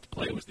was about to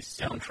play was the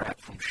soundtrack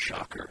from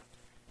Shocker.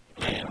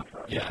 And,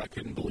 yeah, I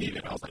couldn't believe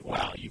it. I was like,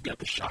 wow, you've got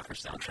the Shocker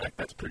soundtrack.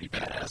 That's pretty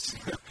badass.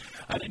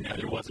 I didn't know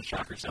there was a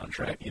Shocker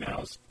soundtrack. You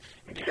know,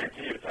 I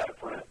guarantee you it's out of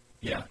print.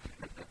 Yeah,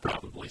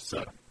 probably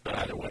so. But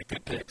either way,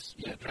 good picks.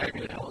 Yeah,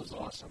 Driving to Hell is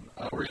awesome.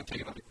 We're going to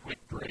take another quick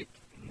break.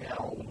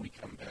 Now, when we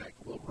come back,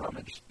 we'll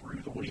rummage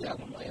through the Woody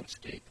Allen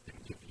landscape and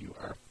give you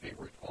our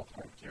favorite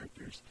all-time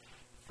characters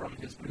from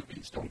his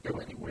movies. Don't go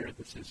anywhere.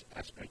 This is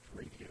Aspect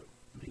Radio.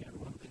 The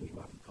one thing you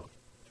haven't got.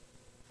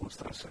 What's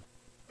that, sir?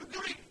 A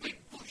great big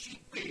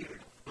bushy beard.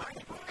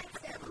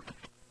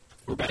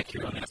 We're back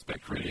here on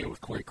Aspect Radio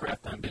with Corey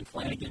Kraft. I'm Ben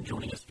Flanagan.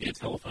 Joining us via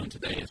telephone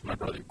today is my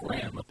brother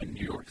Graham up in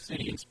New York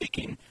City. And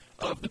speaking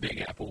of the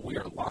Big Apple, we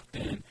are locked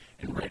in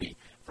and ready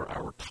for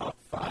our top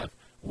 5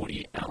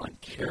 Woody Allen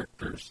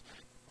characters.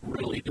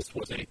 Really, this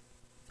was a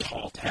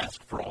tall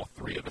task for all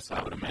three of us,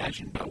 I would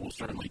imagine, but we'll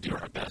certainly do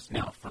our best.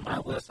 Now, for my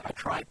list, I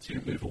tried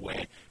to move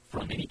away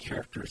from any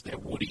characters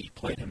that Woody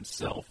played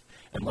himself,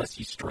 unless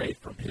he strayed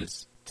from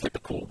his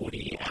typical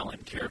Woody Allen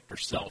character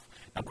self.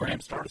 Now,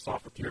 Graham, start us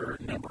off with your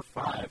number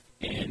 5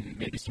 and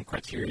maybe some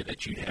criteria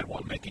that you had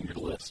while making your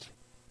list.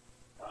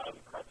 The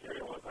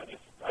criteria was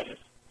I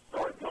just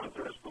started going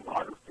through his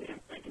filmography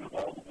and thinking of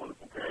all the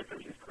wonderful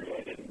characters he's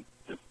created, and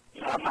just, you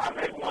know, I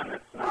made one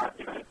that's not,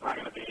 you know, it's not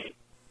going to be,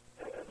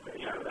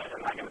 you know, it's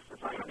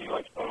not going to be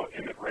like, oh,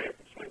 Emmett Ray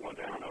from Sweet One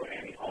Down, or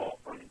Annie Hall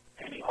from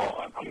Annie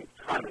Hall. I'm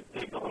trying to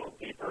dig a little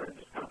deeper and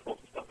just kind of pull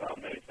some stuff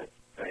out, maybe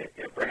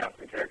bring out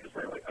some characters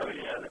where you're like, oh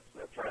yeah,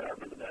 that's right, I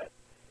remember that.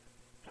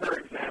 For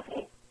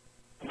example,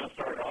 I'm going to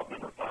start off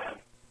number 5,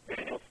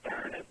 Daniel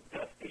Stern as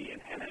Dusty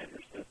and Hannah and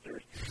her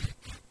sisters.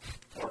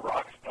 The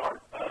rock star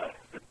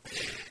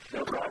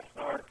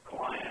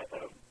client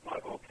of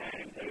Michael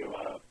Caine, who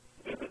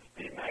visits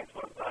Steve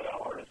Maxwell's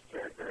artist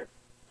character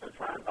to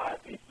try and buy a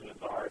piece of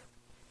his art.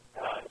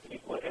 He's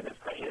looking at his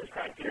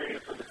criteria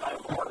for the type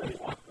of art that he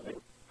wants to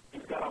do.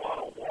 He's got a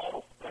lot of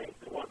wall space.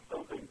 He wants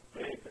something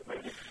big that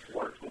maybe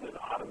works with his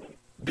ottoman.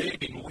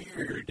 Big and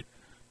weird.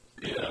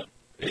 Yeah,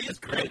 it is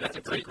great. That's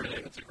a great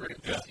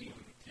scene.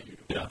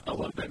 Yeah, I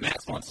love that.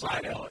 Max von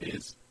Sydow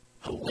is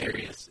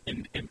hilarious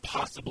and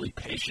impossibly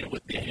patient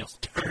with Daniel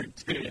Stern,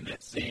 too, in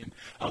that scene.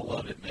 I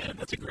love it, man.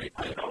 That's a great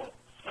pick. So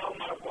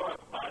my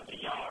work by the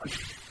yard.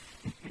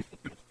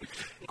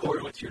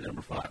 Corey, what's your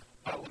number 5?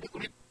 Let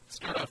me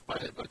start off by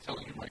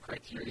telling you my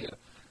criteria.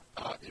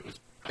 I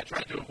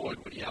tried to avoid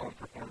Woody Allen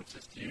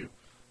performances too.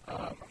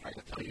 I'm not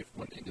going to tell you if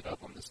one ended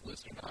up on this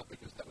list or not,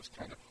 because that was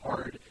kind of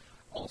hard.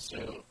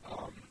 Also,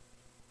 I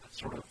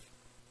sort of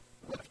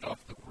left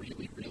off the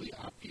really, really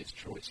obvious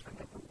choice for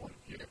number 1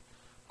 here.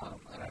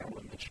 And I don't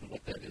want to mention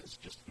what that is,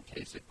 just in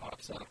case it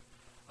pops up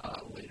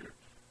later.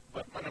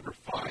 But my number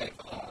 5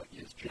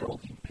 is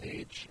Geraldine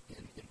Page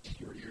in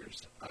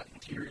Interiors.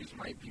 Interiors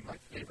might be my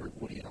favorite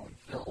Woody Allen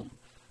film.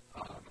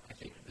 I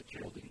think that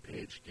Geraldine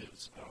Page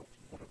gives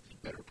one of the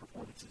better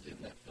performances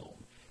in that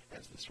film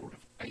as the sort of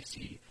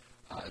icy,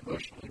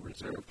 emotionally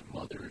reserved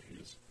mother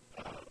whose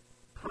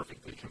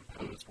perfectly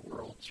composed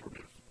world sort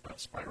of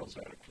spirals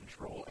out of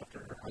control after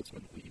her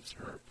husband leaves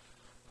her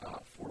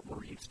for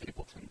Maureen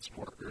Stapleton's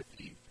more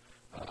earthy,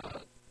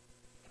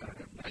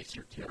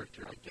 nicer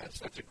character, I guess.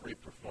 That's a great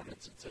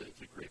performance. It's a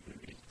great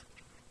movie.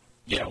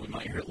 Yeah, we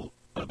might hear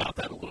about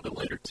that a little bit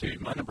later, too.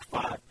 My number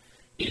 5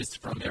 is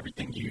from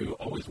Everything You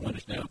Always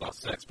Wanted to Know About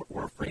Sex But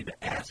Were Afraid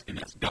to Ask, and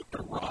that's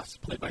Dr. Ross,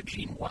 played by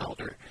Gene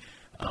Wilder,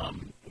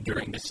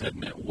 during the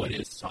segment, What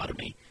is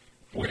Sodomy?,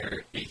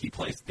 where he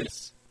plays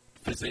this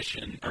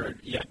physician,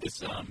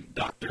 this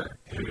doctor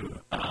who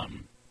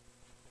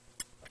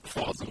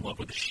falls in love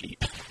with a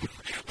sheep.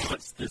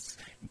 What's this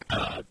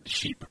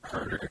sheep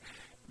herder,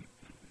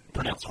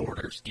 pronounced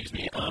hoarder,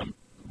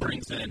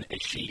 brings in a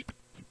sheep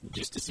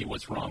just to see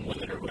what's wrong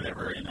with it or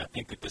whatever, and I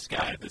think that this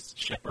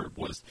shepherd,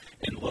 was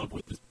in love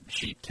with the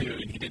sheep too,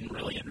 and he didn't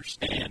really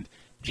understand.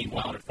 Gene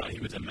Wilder thought he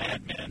was a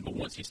madman, but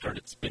once he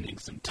started spending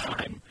some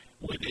time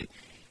with it,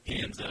 he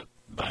ends up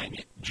buying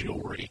it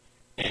jewelry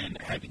and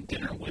having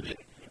dinner with it.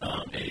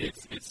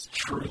 It's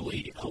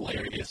truly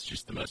hilarious,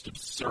 just the most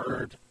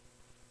absurd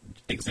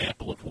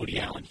example of Woody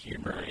Allen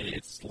humor.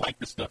 It's like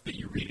the stuff that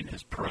you read in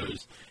his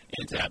prose, and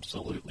it's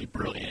absolutely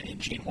brilliant.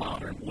 And Gene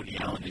Wilder and Woody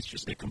Allen is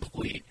just a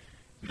complete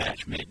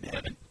match made in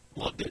heaven.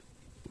 Loved it.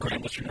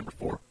 Graham, what's your number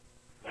 4?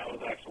 That was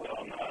actually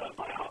on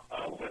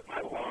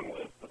my long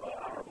list of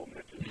honorable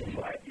mentions. I'm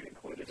glad you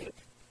included it.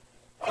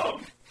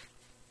 I'm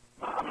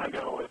going to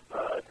go with,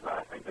 because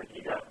I think that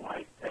you guys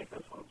might take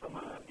this one, so I'm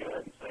going to go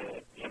ahead and say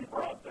it. In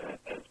Broadbent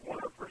as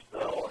Warner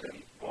Purcell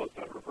in Bullets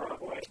Over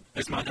Broadway.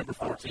 It's my number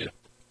 4, too.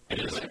 It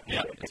is.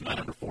 Yeah, it's my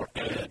number 4.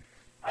 Go ahead.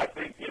 I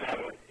think, you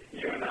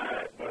and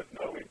I both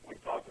know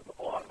we've talked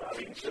a lot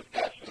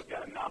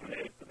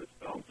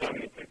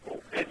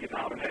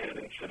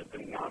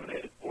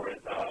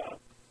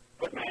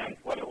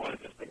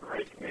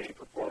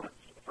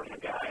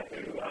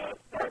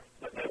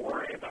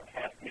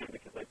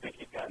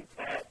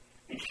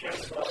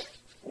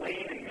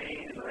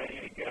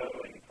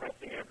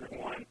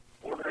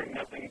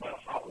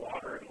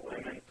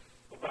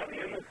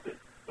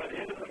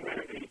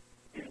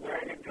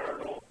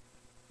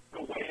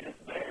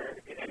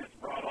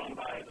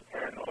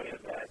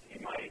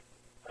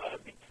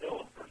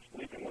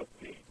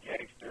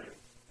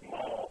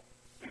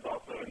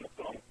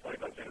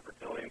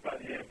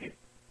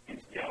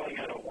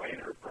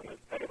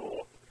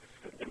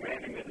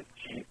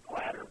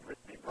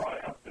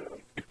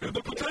And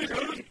the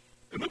potatoes!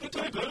 And the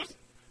potatoes!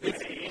 He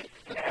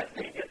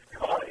gets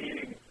caught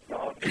eating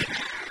dog food.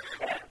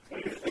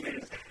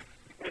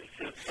 It's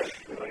just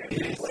such brilliant.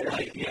 It is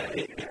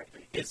like,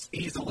 it's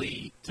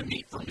easily,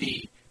 for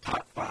me,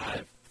 top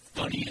 5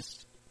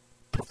 funniest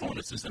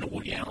performances in a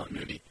Woody Allen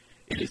movie.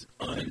 It is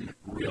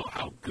unreal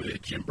how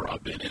good Jim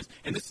Broadbent is.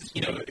 And this is,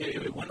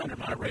 it went under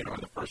my radar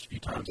the first few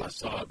times I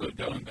saw it, but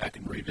going back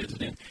and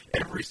revisiting,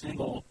 every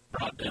single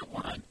Broadbent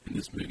line in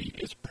this movie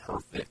is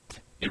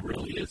perfect. It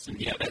really is. And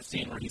that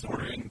scene where he's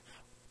ordering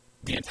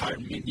the entire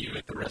menu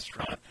at the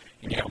restaurant,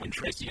 and when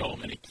Tracy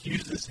Ullman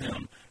accuses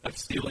him of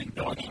stealing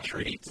doggy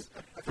treats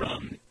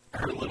from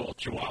her little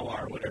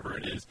chihuahua or whatever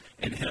it is,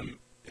 and him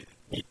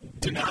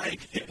denying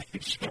it,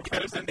 and she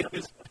goes into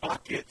his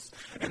pockets,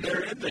 and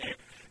they're in there.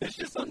 It's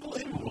just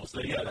unbelievable.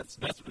 So, that's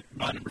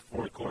my number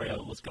 4. Corey,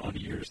 let's go on to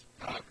yours.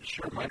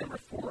 Sure. My number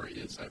 4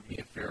 is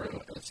Mia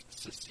Farrow as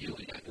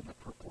Cecilia in The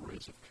Purple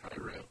Rose of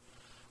Cairo.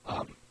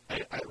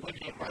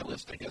 Looking at my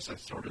list, I guess I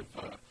sort of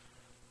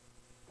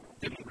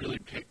didn't really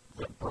pick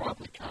the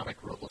broadly comic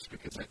roles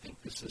because I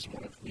think this is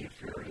one of Mia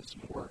Farrow's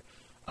more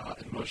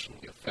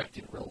emotionally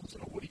affecting roles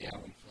in a Woody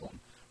Allen film.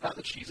 Not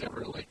that she's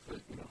ever like the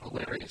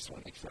hilarious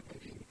one, except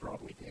maybe in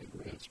Broadway Dan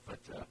Rose, but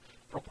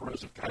Purple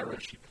Rose of Cairo,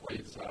 she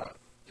plays a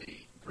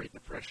Great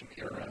Depression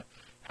era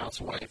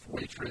housewife,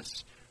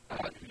 waitress,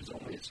 whose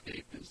only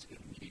escape is in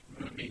the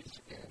movies.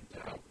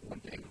 And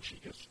one day when she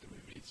goes to the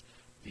movies,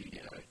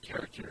 the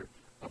character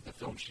of the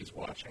film she's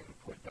watching,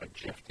 played by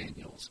Jeff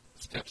Daniels,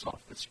 steps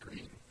off the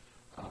screen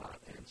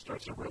and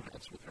starts a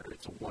romance with her.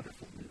 It's a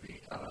wonderful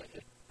movie.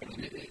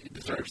 It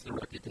deserves the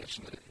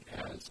reputation that it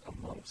has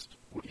amongst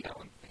Woody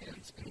Allen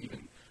fans, and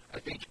even I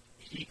think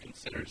he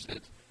considers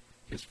it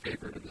his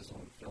favorite of his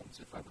own films,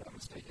 if I'm not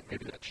mistaken.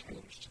 Maybe that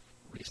changed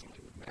recently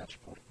with Match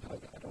Point, but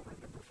I don't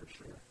remember for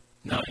sure.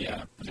 No,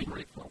 yeah. It's a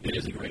great film. It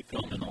is a great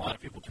film, and a lot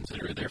of people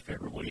consider it their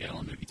favorite Woody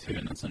Allen movie, too,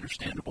 and that's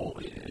understandable.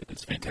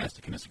 It's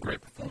fantastic, and it's a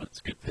great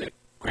performance. Good pick.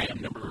 Graham,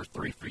 number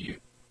 3 for you.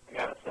 I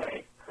gotta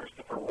say,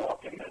 Christopher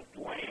Walken as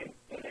Dwayne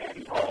and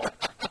Annie Hall.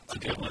 That's a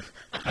good one.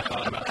 I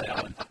thought about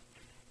that one.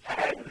 I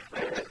had to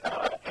say it,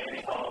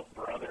 Annie Hall's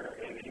brother,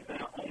 and he's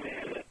only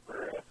in it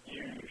for a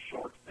few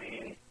short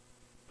scenes,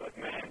 but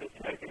man, does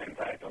he make an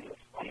impact on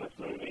this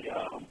movie.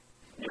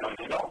 And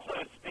it also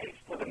speaks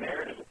to the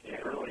narrative if you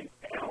really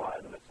analyze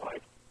it. It's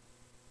like,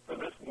 for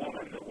this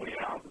woman that Woody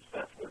Allen's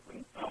obsessed with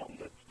in film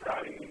that's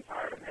driving the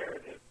entire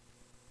narrative,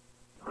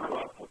 grew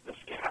up with this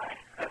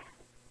guy,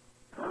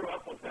 grew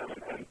up with him,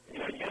 and you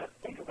got to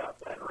think about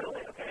that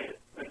really. Okay,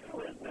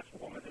 who is this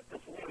woman? If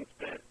this woman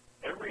spent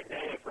every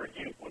day of her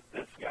youth with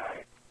this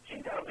guy,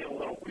 she's got to be a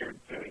little weird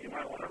too. You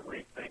might want to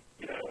rethink,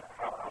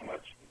 how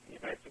much you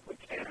basically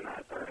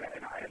canonize her,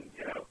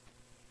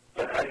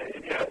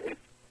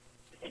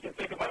 you can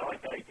think about it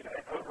like that. You can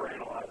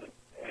overanalyze it,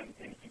 and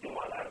you get a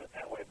lot out of it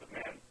that way. But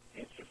man,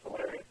 he's just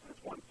hilarious.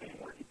 There's one scene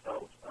where he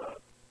tells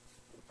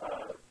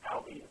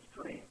Albie his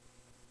dream.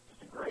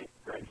 Just a great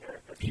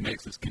character. He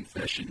makes his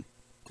confession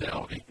to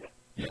Albie.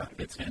 Yeah,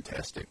 it's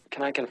fantastic.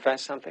 Can I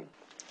confess something?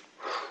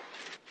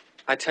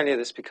 I tell you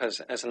this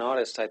because, as an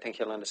artist, I think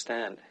you'll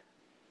understand.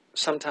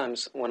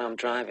 Sometimes when I'm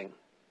driving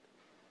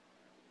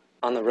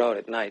on the road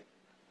at night,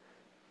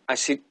 I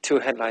see 2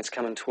 headlights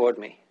coming toward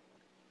me.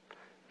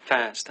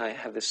 Fast, I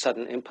have this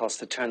sudden impulse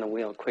to turn the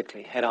wheel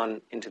quickly, head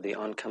on into the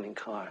oncoming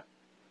car.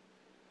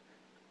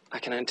 I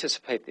can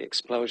anticipate the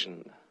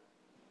explosion,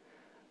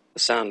 the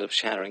sound of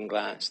shattering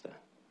glass, the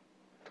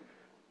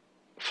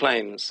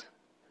flames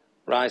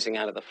rising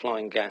out of the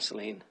flowing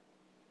gasoline.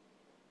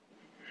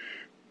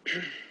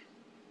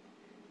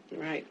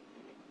 Right.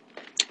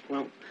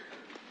 Well,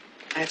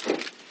 I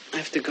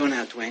have to go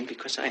now, Dwayne,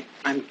 because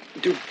I'm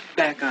due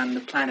back on the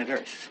planet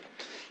Earth.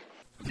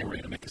 I think we're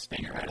going to make a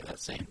stinger out of that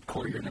scene.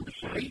 Corey, you're number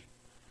 3.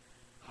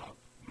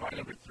 My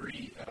number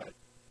 3,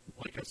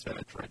 like I said,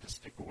 I tried to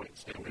stay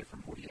away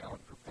from Woody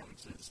Allen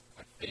performances.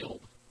 I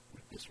failed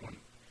with this one,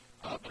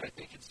 but I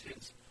think it's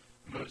his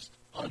most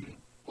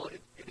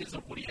it is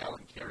a Woody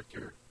Allen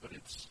character, but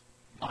it's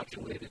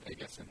modulated, I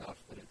guess, enough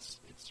that it's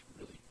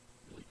really,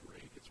 really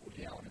great. It's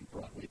Woody Allen and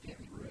Broadway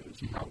Danny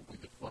Rose, probably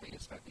the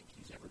funniest I think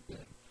he's ever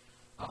been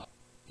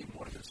in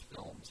one of his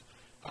films,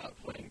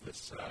 playing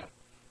this.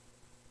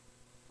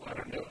 I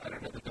don't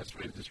know the best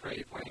way to describe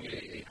it. Playing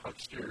a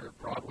huckster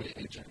Broadway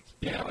agent,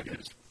 like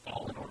who's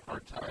fallen on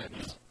hard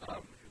times, who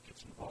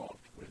gets involved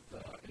with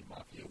a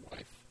mafia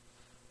wife,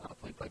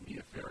 played by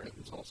Mia Farrow,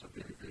 who's also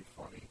very, very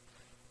funny.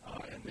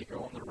 And they go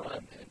on the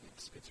run, and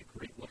it's a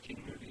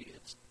great-looking movie.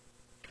 It's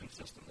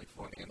consistently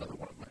funny. Another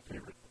one of my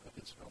favorite of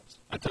his films.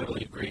 I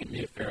totally agree.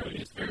 Mia Farrow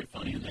is very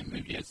funny in that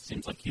movie. It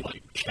seems like he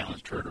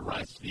challenged her to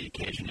rise to the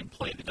occasion and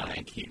play the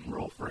Diane Keaton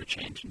role for a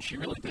change, and she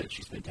really did.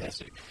 She's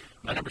fantastic.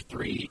 My number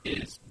 3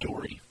 is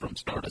Dory from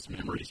Stardust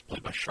Memories,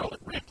 played by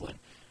Charlotte Rampling.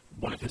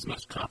 One of his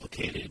most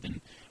complicated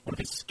and one of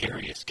his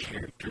scariest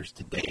characters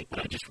to date. But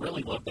I just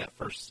really love that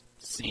first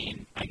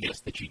scene, I guess,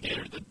 that you get,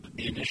 or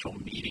the initial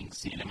meeting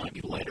scene. It might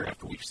be later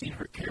after we've seen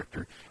her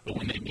character, but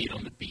when they meet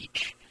on the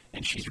beach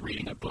and she's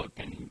reading a book.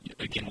 And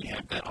again, we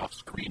have that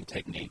off-screen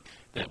technique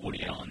that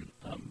Woody Allen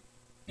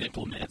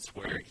implements,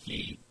 where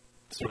he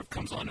sort of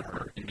comes on to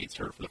her and meets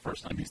her for the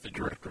first time. He's the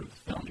director of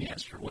the film. He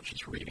asks her what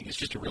she's reading. It's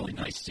just a really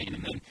nice scene.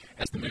 And then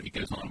as the movie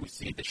goes on, we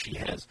see that she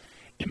has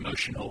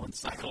emotional and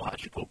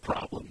psychological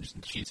problems,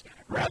 and she's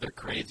rather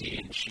crazy,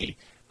 and she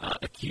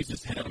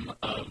accuses him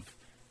of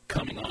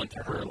coming on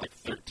to her like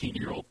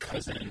 13-year-old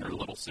cousin or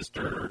little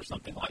sister or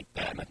something like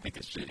that. And I think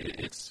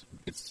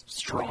it's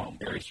strong,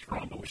 very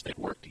strong. I wish they'd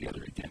work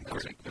together again.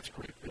 That's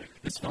great.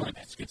 It's fun.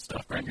 It's good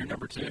stuff. Graham, you're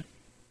number 2.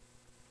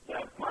 Yeah,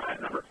 my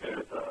number 2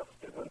 is a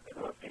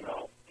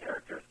female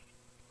character.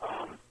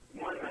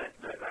 One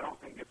that I don't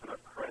think gets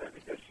enough credit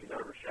because she's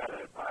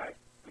overshadowed by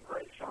the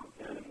great Sean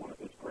Penn and one of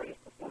his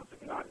greatest performances,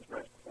 if not his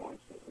greatest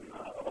performances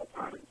of all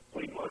time, in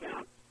Sweet and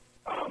Lowdown.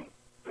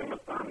 Uma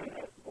Thurman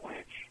as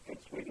Blanche in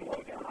Sweet and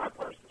Lowdown.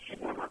 She's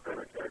one of my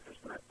favorite characters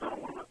from that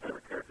film, one of my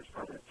favorite characters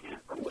from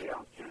Woody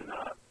Allen's Ken.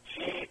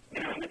 She,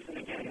 and this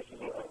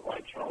is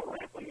like Charlotte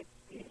Rampling.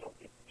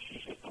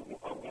 She's just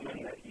a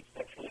woman that he's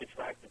sexually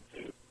attracted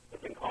to,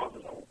 but then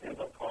ends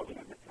up causing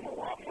him a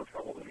lot more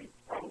trouble than he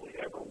probably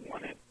ever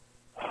wanted.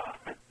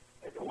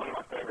 One of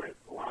my favorite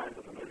lines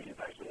of the movie is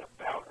actually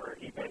about her.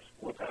 He basically,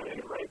 without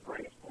any rape,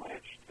 brings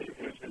Blanche to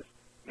who's his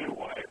new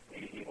wife.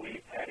 He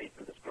leaves Hattie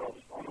for this girl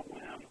just on a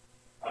whim,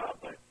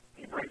 but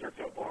he brings her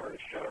to a bar to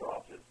show her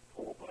off his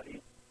pool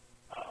buddy,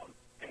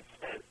 and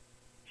says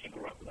she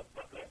grew up with a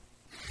bucket.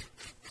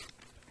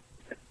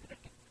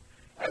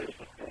 I just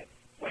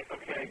like,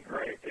 okay,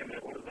 great, and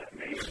what does that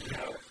mean? You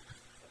know,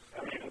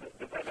 I mean,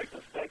 does that make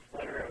the sex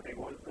better? I mean,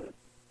 what is it?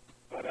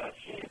 But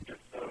she is just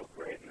so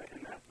great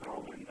in that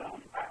film, and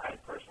I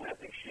personally, I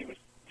think she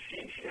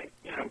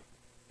you know,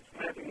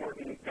 Samantha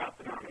Morton got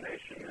the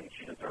nomination, and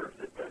she deserves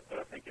it, but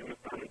I think Uma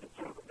Thurman did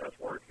some of the best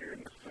work here in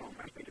this film.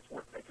 I think it's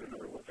worth taking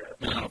another look at.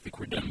 Man, I don't think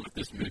we're done with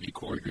this movie.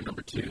 Corey, you're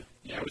number 2.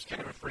 Yeah, I was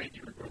kind of afraid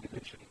you were going to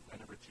mention my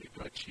number 2,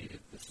 but I cheated.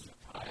 This is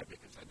a tie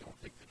because I don't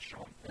think that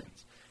Sean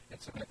Penn's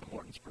and Samantha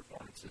Morton's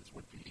performances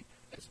would be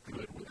as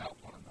good without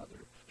one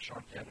another.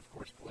 Sean Penn, of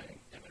course, playing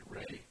Emmett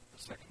Ray,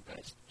 the second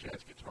best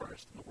jazz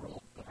guitarist in the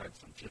world behind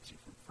some gypsy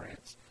from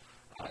France,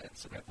 and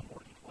Samantha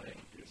Morton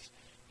playing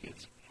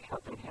his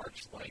Harpo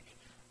Marx-like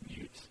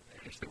mute.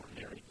 I guess they were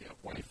married. Yeah,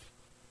 wife.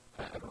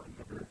 I don't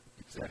remember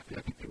exactly.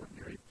 I think they were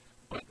married.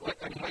 But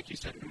like you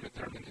said, Uma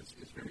Thurman is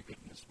very good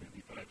in this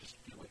movie, but I just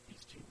feel like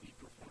these 2 lead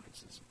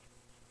performances,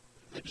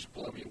 they just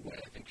blow me away.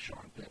 I think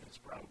Sean Penn is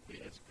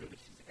probably as good as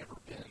he's ever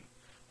been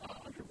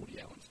under Woody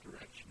Allen's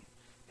direction,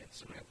 and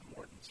Samantha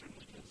Morton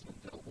certainly gives an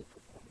indelible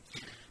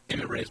performance.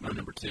 Emmett Ray is my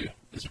number 2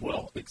 as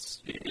well.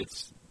 It's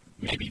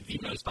maybe the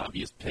most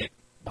obvious pick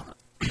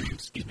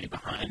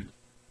behind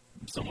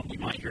someone we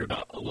might hear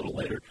about a little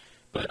later,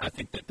 but I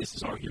think that this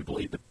is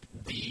arguably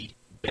the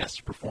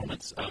best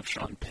performance of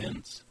Sean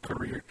Penn's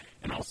career,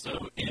 and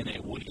also in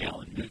a Woody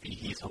Allen movie.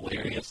 He's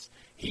hilarious.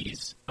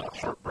 He's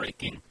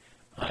heartbreaking,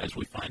 as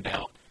we find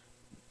out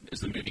as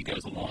the movie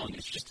goes along.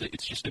 It's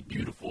just a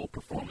beautiful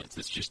performance.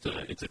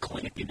 It's a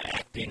clinic in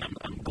acting.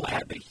 I'm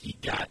glad that he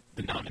got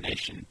the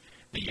nomination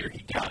the year he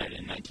got it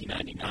in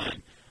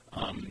 1999.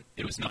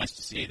 It was nice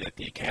to see that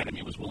the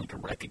Academy was willing to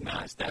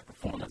recognize that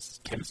performance.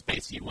 Kevin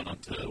Spacey went on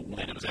to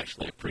win. It was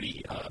actually a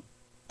pretty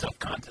tough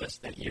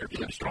contest that year.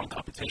 Really strong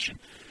competition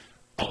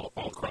all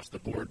across the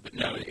board. But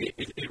no,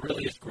 it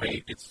really is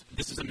great.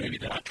 This is a movie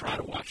that I try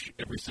to watch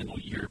every single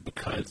year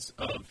because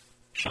of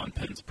Sean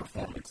Penn's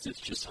performance. It's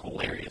just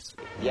hilarious.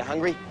 You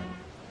hungry?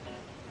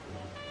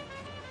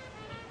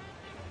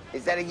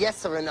 Is that a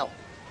yes or a no?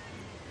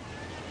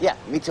 Yeah,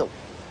 me too.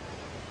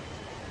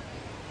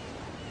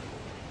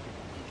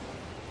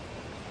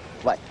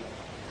 What?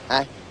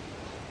 Huh?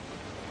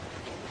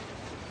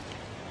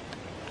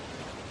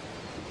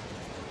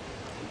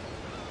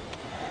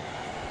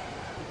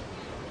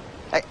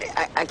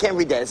 I can't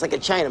read that. It's like a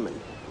Chinaman.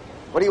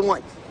 What do you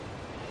want?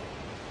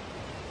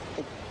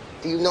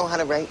 Do you know how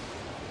to write?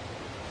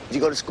 Did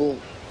you go to school?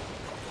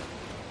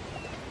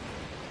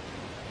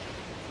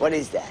 What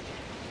is that?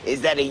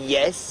 Is that a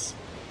yes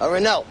or a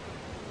no?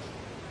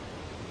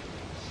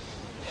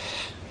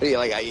 What are you,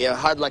 like a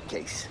hard luck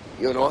case?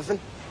 You an orphan?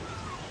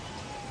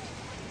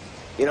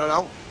 You don't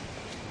know?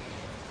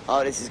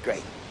 Oh, this is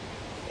great.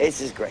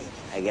 This is great.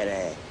 I get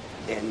a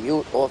damn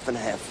mute orphan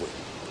halfwit.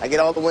 I get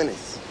all the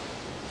winners.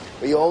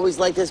 Were you always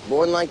like this,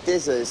 born like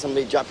this, or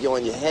somebody drop you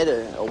on your head,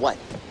 or what?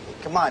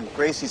 Come on,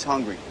 Gracie's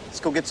hungry.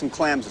 Let's go get some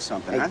clams or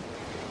something, huh?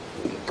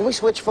 Can we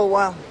switch for a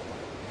while?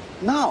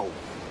 No.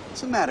 What's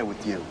the matter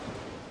with you?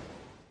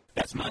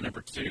 That's my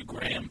number 2,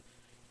 Graham.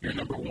 You're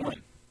number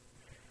 1.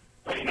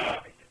 Well, you know,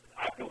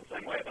 I feel the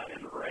same way about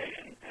Emmett Ray,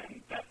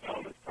 and that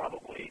film is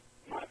probably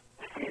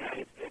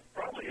it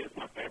probably is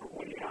my favorite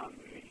Woody Allen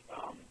movie.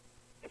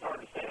 It's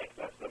hard to say that because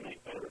I have so many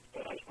favorites,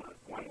 but I just want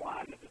one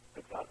line that just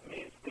sticks out to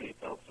me. It's when he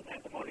tells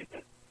Samantha Morton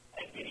that,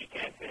 hey, you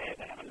can't say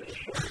that, I'm a little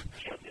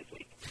short this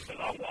week, so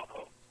I'll walk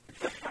home.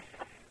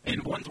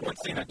 And one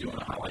scene I do want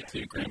to highlight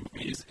too, Graham,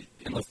 is,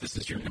 unless this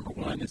is your number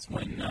 1, is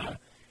when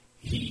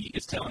he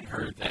is telling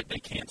her that they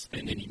can't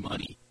spend any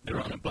money.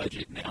 They're on a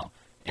budget now.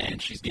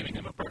 and she's giving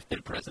him a birthday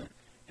present.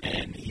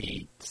 And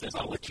he says,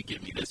 I'll let you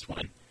give me this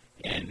one.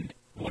 And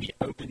when he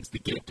opens the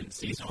gift and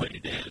sees what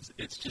it is,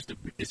 it's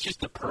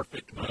just a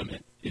perfect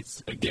moment.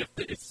 It's a gift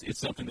that it's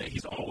something that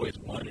he's always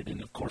wanted,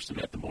 and of course,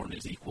 Samantha Morton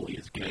is equally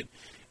as good.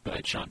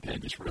 But Sean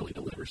Penn just really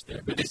delivers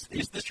there. But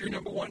is this your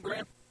number one,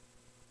 Graham?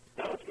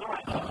 No, it's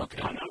not. Oh,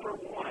 okay. My number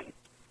one is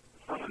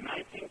from the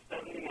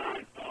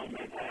 1979 film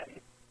Manhattan.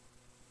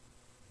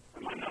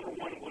 And my number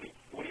one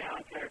Woody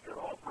Allen character of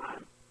all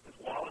time is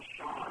Wallace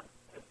Shawn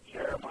as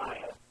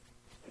Jeremiah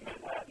in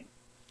Manhattan.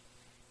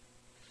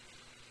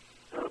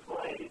 So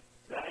played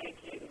Diane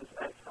Keaton's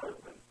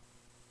ex-husband,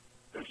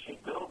 who she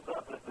builds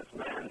up as this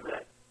man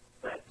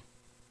that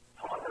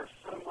taught her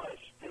so much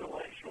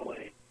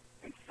intellectually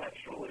and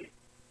sexually.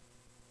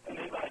 And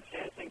then by a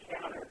chance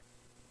encounter,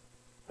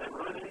 they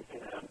run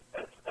into him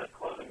at a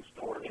clothing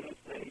store in the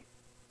city.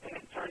 And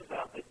it turns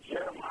out that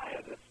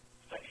Jeremiah, this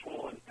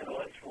sexual and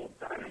intellectual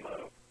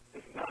dynamo,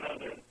 is none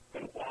other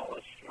than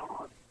Wallace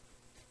Shawn.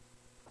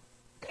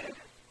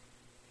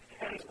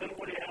 And then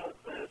Woody Allen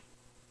says,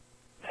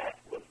 that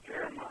was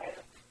Jeremiah,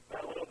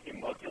 that little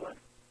homunculus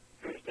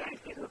who's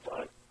dancing her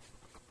butt.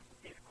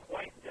 He's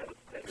quite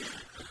devastating.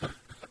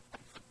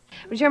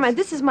 Well, Jeremiah,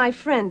 this is my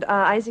friend,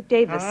 Isaac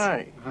Davis.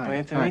 Hi.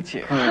 Glad to meet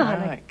you.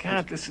 Hi.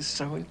 God, this is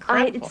so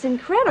incredible. It's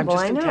incredible, I'm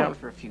just I know. in town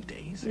for a few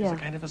days. There's a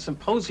kind of a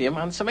symposium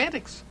on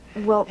semantics.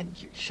 Well... And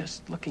you're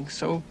just looking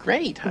so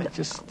great. I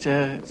just...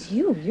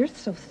 You're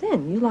so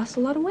thin. You lost a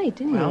lot of weight,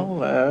 didn't you?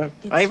 Well,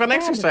 I have an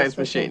exercise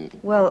machine.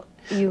 Well,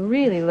 you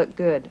really look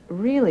good.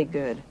 Really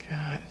good.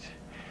 God.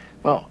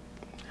 Well,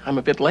 I'm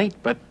a bit late,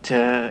 but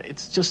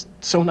it's just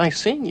so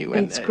nice seeing you.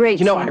 And, it's great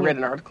you know, seeing I read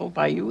you. an article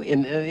by you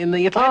in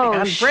the Atlantic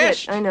on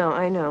Brecht. I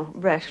know.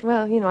 Brecht.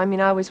 Well, I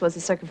always was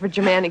a sucker for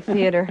Germanic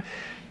theater.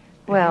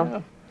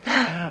 Well,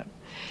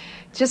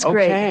 just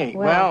great. Okay,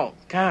 well,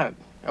 God.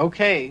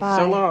 Okay, Bye.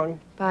 So long.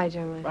 Bye,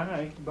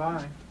 Jeremiah.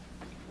 Bye.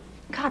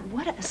 God,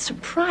 what a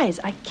surprise.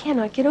 I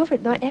cannot get over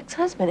it. My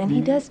ex-husband, and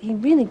he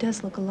really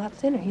does look a lot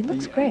thinner. He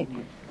looks great.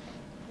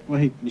 Well,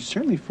 he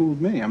certainly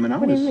fooled me. I mean, I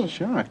What do you mean? was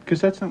shocked,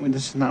 because this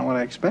is not what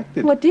I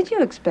expected. What did you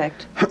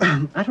expect?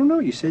 I don't know.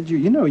 You said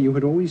you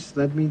had always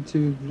led me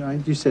to,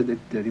 you said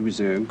that he was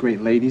a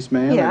great ladies'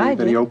 man. Yeah, I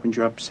that he did. opened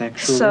you up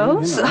sexually. So?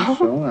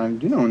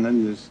 And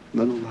then there's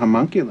little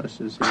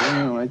homunculuses.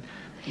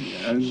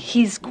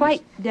 He's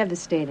quite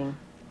devastating.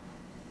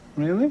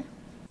 Really?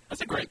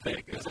 That's a great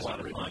pick. That's a lot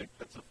of fun.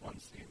 That's a fun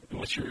scene.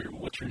 What's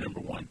your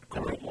number one?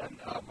 Number one,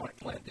 Mark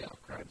Landau,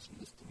 Crimes and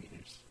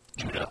Misdemeanors.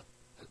 Judah.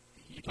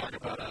 You talk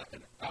about a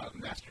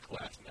master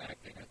class in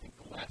acting. I think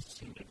the last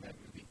scene in that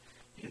movie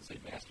is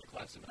a master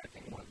class in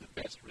acting, one of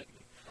the best written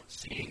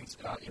scenes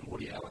in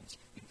Woody Allen's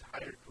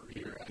entire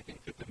career. I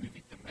think that the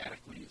movie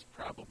thematically is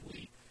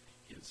probably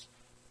his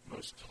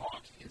most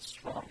taut, his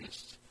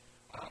strongest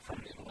from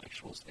an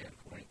intellectual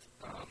standpoint.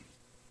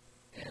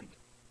 And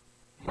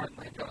Martin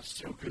Landau is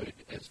so good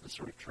as the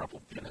sort of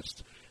troubled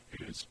dentist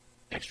whose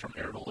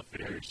extramarital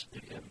affairs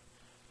get him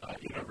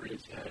in over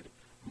his head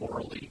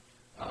morally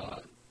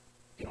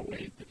in a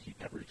way that he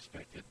never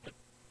expected.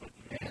 But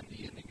man,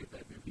 the ending of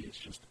that movie is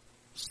just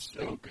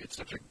so good. It's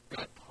such a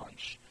gut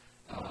punch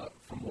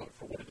for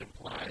what it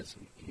implies,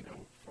 and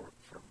for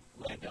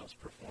Landau's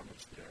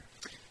performance there.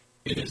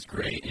 It is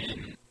great,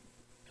 and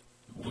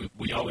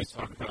we always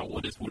talk about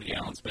what is Woody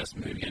Allen's best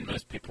movie, and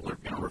most people are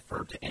going to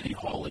refer to Annie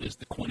Hall. It is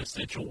the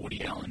quintessential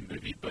Woody Allen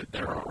movie, but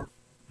there are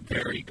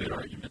very good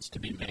arguments to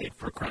be made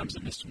for Crimes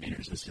and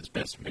Misdemeanors as his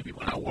best movie.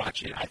 When I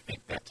watch it, I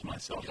think that to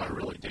myself. I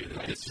really do.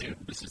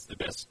 This is the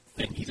best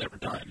thing he's ever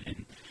done,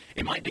 and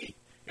it might be.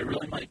 It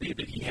really might be,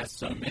 but he has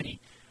so many.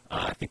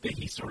 I think that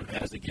he sort of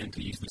has, again,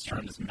 to use this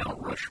term, this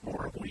Mount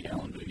Rushmore of Woody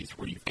Allen movies,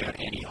 where you've got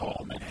Annie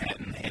Hall,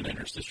 Manhattan, Hannah and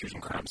Her Sisters,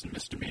 and Crimes and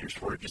Misdemeanors,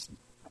 where it just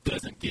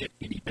doesn't get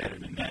any better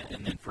than that.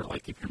 And then for,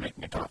 if you're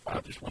making a top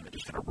five, there's one that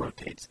just kind of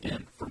rotates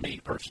in for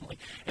me personally.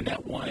 And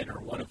that one,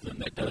 or one of them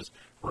that does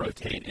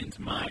rotate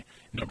into my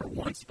number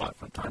one spot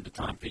from time to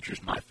time,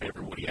 features my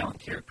favorite Woody Allen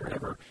character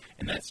ever,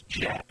 and that's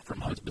Jack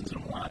from Husbands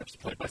and Wives,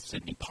 played by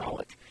Sidney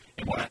Pollack.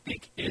 And what I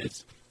think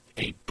is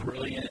a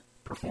brilliant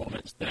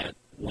performance that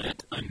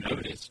went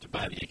unnoticed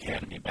by the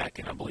Academy back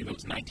in, I believe it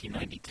was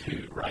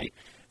 1992, right?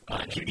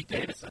 Judy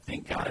Davis, I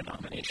think, got a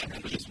nomination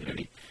for this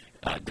movie,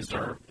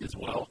 deserved as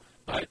well.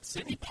 But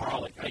Sidney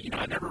Pollack,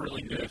 I never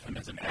really knew of him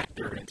as an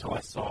actor until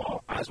I saw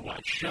Eyes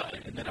Wide Shut,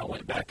 and then I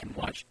went back and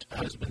watched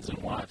Husbands and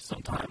Wives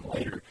sometime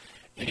later.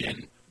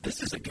 And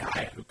this is a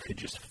guy who could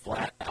just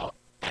flat out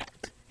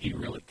act. He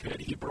really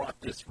could. He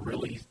brought this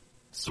really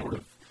sort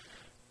of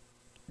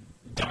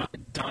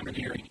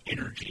domineering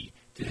energy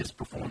to his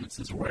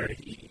performances, where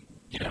he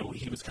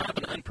was kind of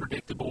an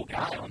unpredictable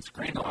guy on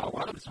screen. A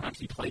lot of the times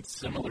he played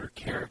similar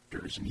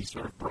characters, and he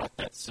sort of brought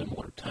that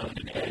similar tone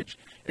and edge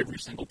every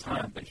single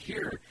time. But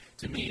here,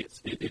 to me,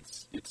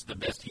 it's the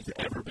best he's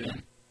ever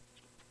been.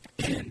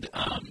 And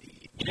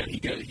he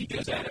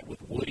goes at it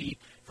with Woody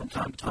from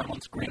time to time on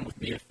screen, with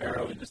Mia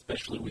Farrow, and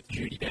especially with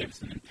Judy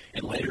Davis, and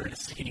later in a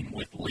scene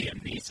with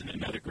Liam Neeson,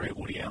 another great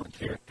Woody Allen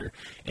character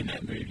in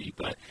that movie.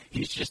 But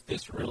he's just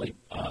this really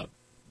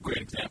great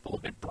example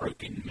of a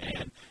broken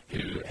man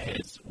who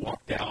has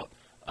walked out.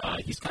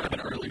 He's kind of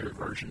an earlier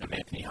version of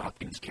Anthony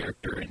Hopkins'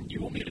 character in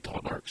You Want Me to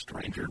Tall Dark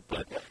Stranger,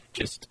 but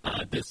just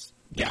this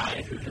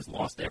guy who has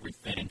lost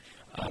everything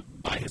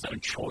by his own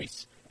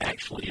choice.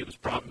 Actually, it was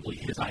probably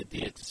his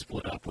idea to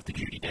split up with the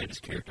Judy Davis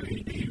character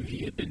whom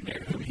he had been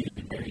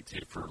married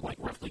to for like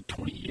roughly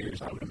 20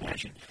 years, I would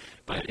imagine.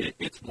 But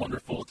it's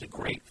wonderful. It's a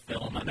great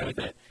film. I know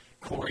that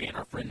Corey and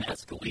our friend Nat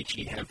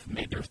Scalici have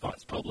made their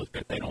thoughts public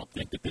that they don't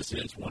think that this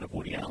is one of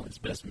Woody Allen's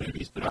best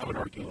movies, but I would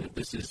argue that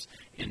this is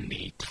in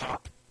the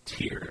top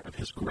tier of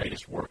his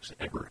greatest works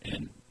ever,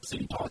 and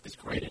Sidney Pollack is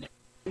great in it.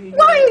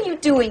 Why are you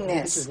doing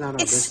this? This is not our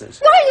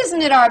business. Why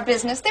isn't it our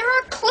business? They're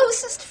our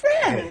closest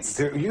friends.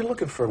 Hey, you're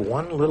looking for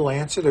one little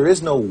answer? There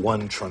is no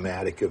one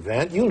traumatic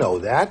event. You know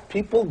that.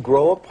 People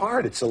grow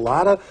apart. It's a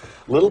lot of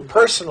little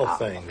personal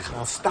things.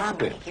 Now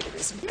stop it.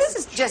 This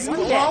is just...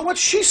 Well, what's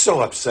she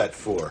so upset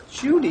for?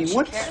 Judy,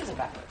 what? cares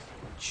about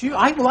it.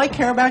 I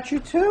care about you,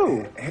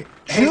 too.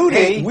 Judy,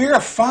 hey, we're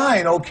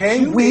fine, okay?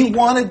 Judy. We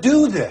want to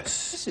do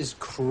this. This is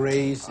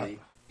crazy.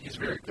 He's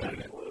very good at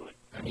it.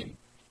 I mean,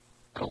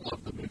 I don't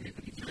love the movie,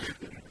 but he's very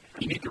good at it.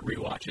 You need to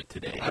rewatch it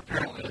today.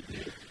 Apparently I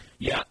do.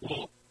 Yeah,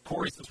 well,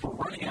 Corey, since we're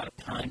running out of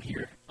time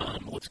here,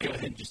 let's go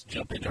ahead and just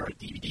jump into our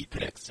DVD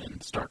picks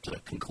and start to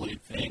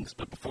conclude things.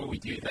 But before we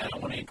do that, I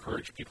want to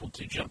encourage people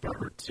to jump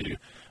over to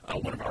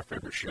one of our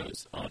favorite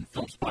shows on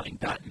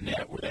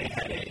filmspotting.net, where they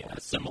had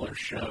a similar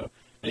show.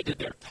 They did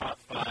their top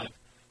 5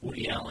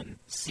 Woody Allen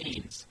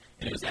scenes,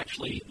 and it was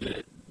actually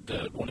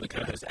one of the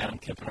co-hosts, Adam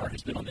Kempenaar,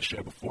 who's been on the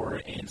show before,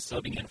 and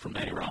subbing in for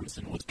Maddie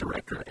Robinson was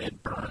director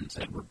Edward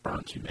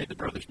Burns, who made The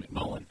Brothers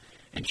McMullen,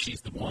 and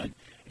she's the one.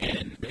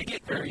 And they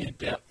get very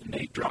in-depth, and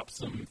they drop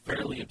some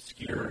fairly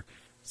obscure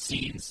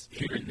scenes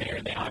here and there,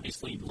 and they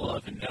obviously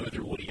love and know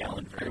their Woody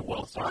Allen very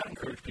well, so I'd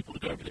encourage people to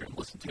go over there and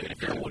listen to it.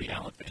 If you're a Woody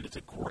Allen fan, it's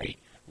a great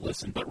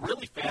listen. But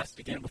really fast,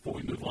 again, before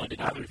we move on, did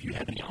either of you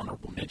have any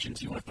honorable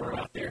mentions you want to throw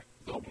out there?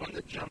 The one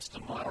that jumps to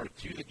mind, or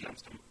two that jump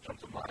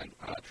to mind,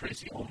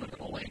 Tracy Ullman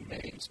and Elaine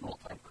May in Small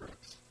Time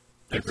Crooks.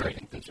 They're great. I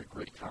think those are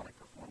great comic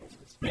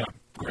performances. Yeah.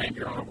 Graham,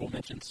 your honorable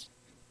mentions?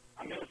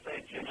 I'm going to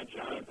say Gemma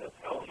Jones as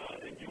Helena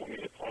and You Want Me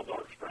to Tall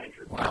Dark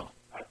Stranger. Wow.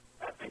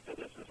 I think that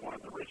this is one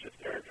of the richest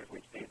characters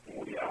we've seen from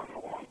Woody Allen in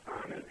a long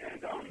time, and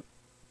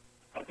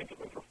I think that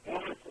the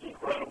performance is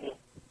incredible,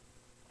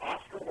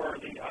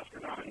 Oscar-worthy, Oscar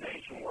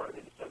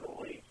nomination-worthy, to say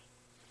the least.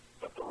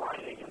 But the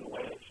writing and the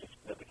way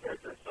that the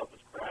character itself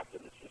is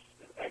crafted is just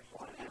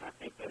excellent, and I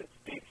think that it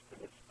speaks to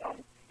this.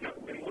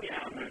 In Woody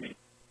Allen movies,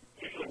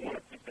 usually one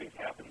of two things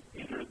happen: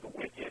 either the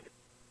wicked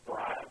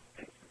thrive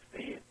and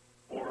succeed,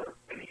 or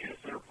the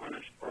innocent are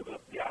punished, or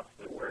the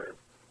opposite, where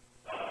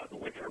the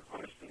wicked are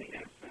punished and the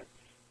innocent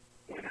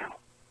win out.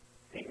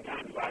 You can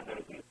kind of divide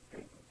those in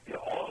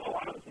a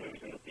lot of those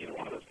movies in either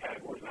one of those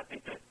categories, and I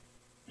think that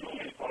You Want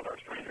Me to Tall Dark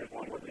Stranger is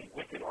one where the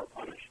wicked are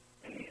punished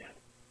in the end.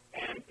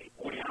 And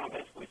Woody Allen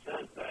basically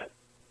says that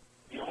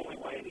the only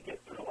way to get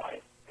through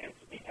life and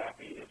to be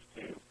happy is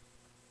to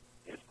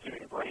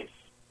embrace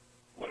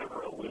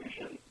whatever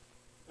illusion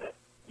that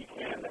you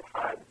can that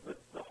hides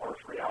the harsh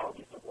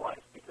realities of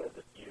life, because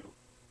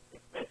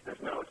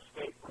there's no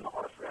escape from the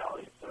harsh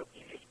realities. So if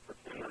you just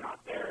pretend they're not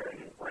there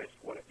and embrace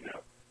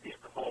these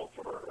cults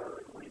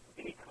or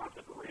any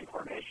concept of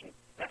reincarnation,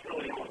 that's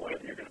really the only way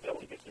that you're going to be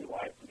able to get through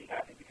life and be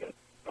happy, because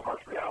the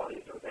harsh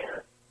realities are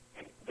there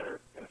and they're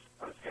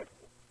unescapable.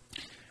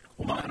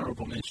 Well, my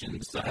honorable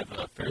mentions, I have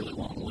a fairly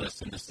long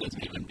list, and this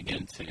doesn't even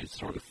begin to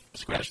sort of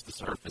scratch the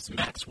surface.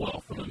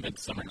 Maxwell from A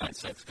Midsummer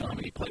Night's Sex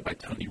Comedy, played by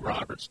Tony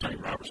Roberts. Tony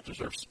Roberts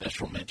deserves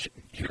special mention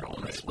here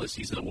on this list.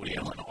 He's a Woody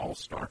Allen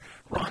all-star.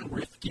 Ron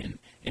Rifkin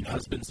in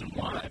Husbands and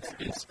Wives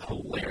is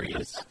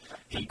hilarious.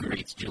 He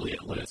greets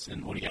Juliette Lewis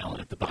and Woody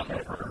Allen at the bottom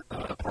of her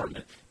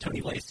apartment.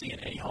 Tony Lacey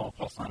and Eddie Hall,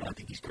 Paul Simon, I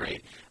think he's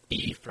great.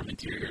 Eve from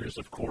Interiors,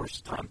 of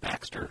course. Tom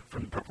Baxter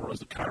from Purple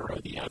Rose of Cairo,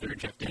 the other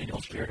Jeff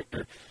Daniels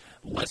character.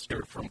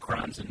 Lester from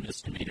Crimes and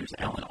Misdemeanors.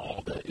 Alan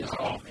Alda is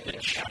off the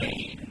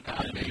chain.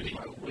 Maybe.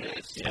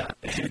 Yeah.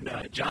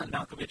 And John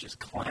Malkovich's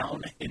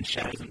clown in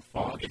Shadows and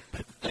Fog, a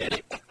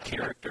pathetic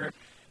character.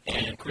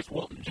 And Chris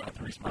Wilton,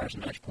 Jonathan Rhys-Meyers,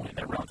 Match Point.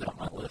 That rounds out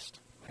my list.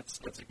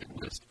 That's a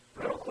good list.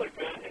 Real quick,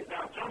 man.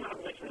 Now, John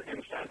Malkovich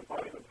in Shadows and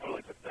Fog is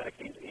totally pathetic.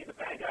 He's a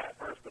bad guy at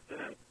first, but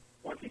then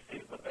once he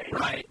sees the baby,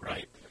 right.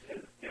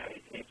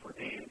 He's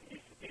redeemed.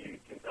 You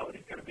can tell that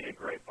he's going to be a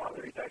great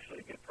father. He's actually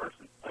a good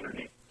person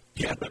underneath.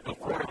 Yeah, but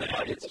before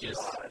that, it's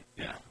just,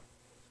 yeah.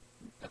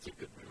 That's a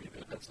good movie,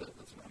 though. That's an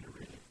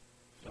underrated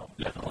film.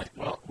 Definitely.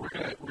 Well, we're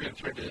gonna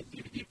turn to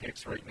DVD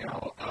picks right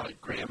now.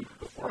 Graham,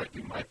 before I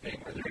do my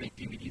thing, are there any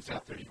DVDs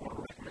out there you want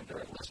to recommend to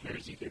our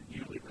listeners, either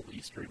newly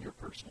released or in your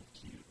personal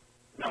queue?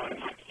 No, in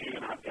my queue,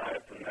 and I've got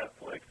it from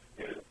Netflix,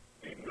 is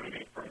the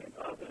movie from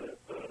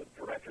the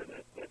director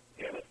that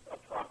gave us A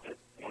Prophet,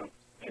 one of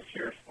this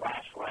year's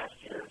last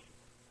year's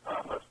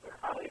most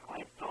highly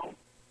acclaimed film.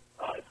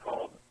 It's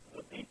called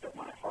The Beat of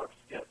My Heart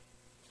Skips.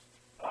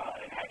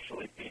 It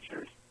actually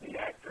features the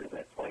actor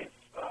that plays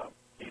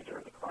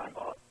Caesar, the crime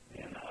boss,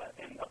 in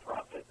A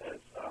Prophet as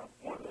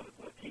one of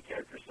the key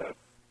characters. So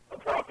A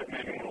Prophet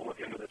made me want to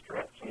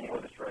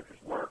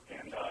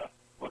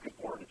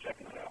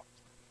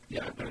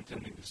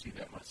intending to see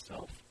that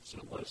myself, so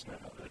let us know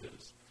how that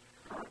is.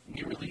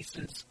 New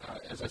releases,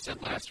 as I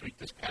said last week,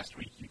 this past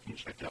week, you can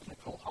check out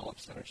Nicole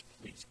Holofcener's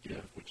Please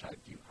Give, which I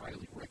do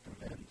highly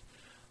recommend.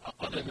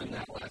 Other than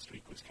that, last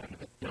week was kind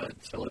of a dud,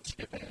 so let's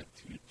skip ahead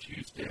to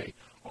Tuesday.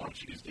 On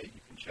Tuesday,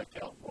 you can check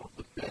out one of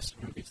the best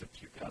movies of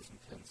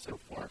 2010 so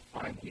far,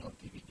 finally on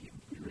DVD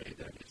and Blu-ray.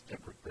 That is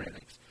Deborah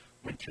Granik's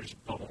Winter's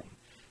Bone,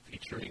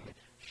 featuring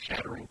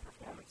shattering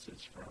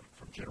performances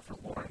from Jennifer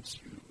Lawrence,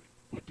 who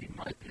would be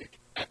my pick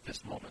at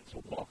this moment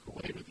to walk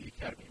away with the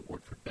Academy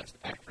Award for Best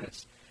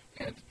Actress,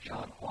 and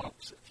John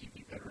Hawkes, a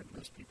TV veteran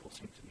most people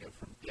seem to know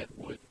from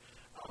Deadwood.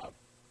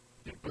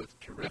 They're both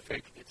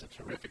terrific. It's a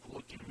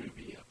terrific-looking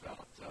movie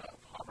about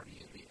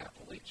poverty in the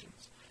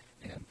Appalachians,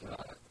 and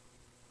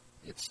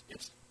it's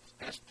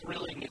as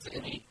thrilling as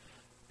any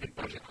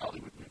big-budget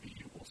Hollywood movie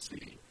you will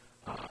see.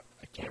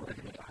 I can't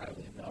recommend it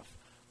highly enough.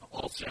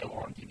 Also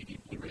on DVD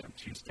and Blu-ray on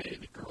Tuesday,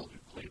 The Girl Who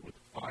Played with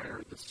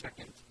Fire, the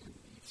second in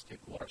the Stieg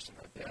Larsson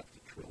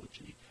adapted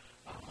trilogy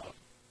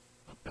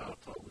about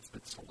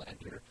Elizabeth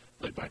Salander,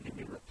 played by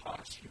Noomi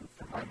Rapace, who,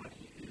 for my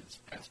money, is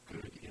as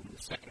good in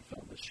the second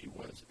film as she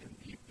was in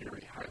the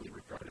very highly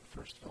regarded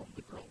first film,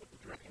 The Girl with the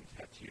Dragon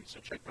Tattoo. So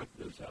check both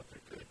of those out.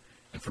 They're good.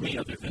 And for me,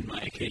 other than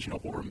my occasional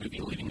horror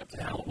movie leading up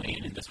to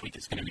Halloween, and this week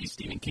it's going to be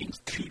Stephen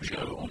King's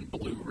Cujo on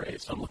Blu-ray,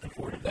 so I'm looking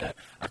forward to that.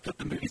 I've put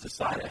the movies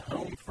aside at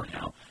home for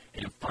now,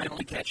 and I'm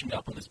finally catching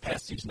up on this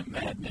past season of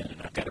Mad Men,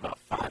 and I've got about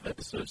 5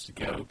 episodes to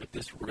go, but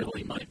this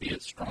really might be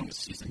its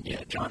strongest season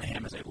yet. John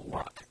Hamm is a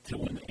lock to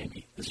win the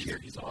Emmy this year.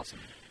 He's awesome.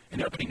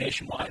 And opening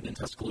nationwide in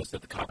Tuscaloosa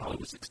at the Cobb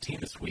Hollywood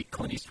 16 this week,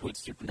 Clint Eastwood's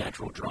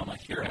supernatural drama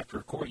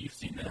Hereafter. Corey, you've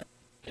seen that.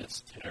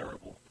 It's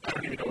terrible. I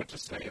don't even know what to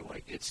say.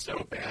 Like, it's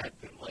so bad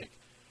that, like,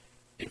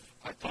 if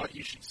I thought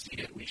you should see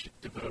it, we should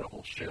devote a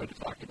whole show to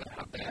talking about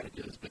how bad it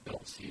is, but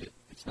don't see it.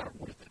 It's not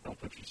worth it. Don't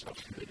put yourself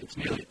through it. It's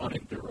nearly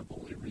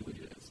unendurable. It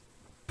really is.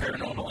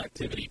 Paranormal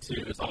Activity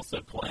 2 is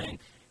also playing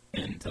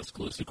in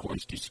Tuscaloosa.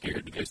 Corey's too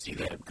scared to go see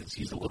that because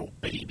he's a little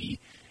baby.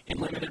 In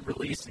limited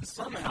release, and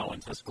somehow in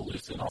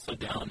Tuscaloosa, and also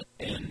down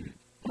in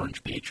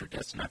Orange Beach or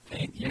Destin, I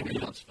think. You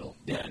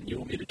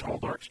Will Meet a Tall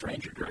Dark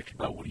Stranger, directed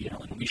by Woody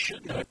Allen. And we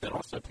should note that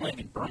also playing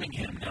in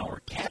Birmingham now are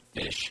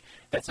Catfish.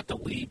 That's at the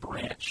Lee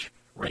Branch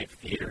Rave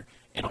Theater,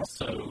 and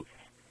also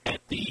at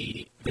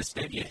the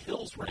Vestavia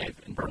Hills Rave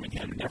in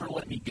Birmingham, Never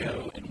Let Me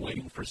Go, and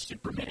Waiting for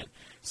Superman.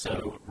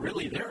 So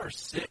really, there are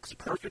 6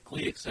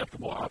 perfectly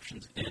acceptable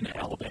options in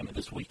Alabama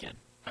this weekend.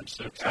 I'm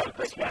so excited. I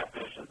would say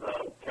Catfish is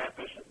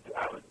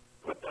I would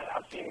put that.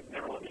 I've seen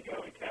Never Let Me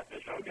Go and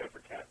Catfish. I would go for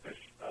Catfish,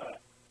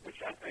 which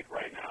I think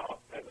right now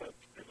there's a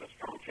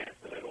strong chance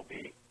that it'll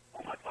be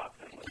on my top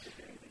 10 list at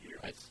the end of the year.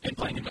 And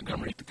playing in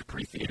Montgomery at the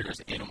Capri Theater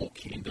is Animal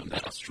Kingdom,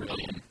 that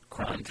Australian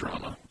crime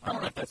drama. I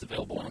don't know if that's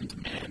available on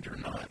demand or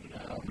not.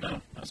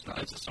 No, that's not.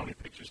 It's a Sony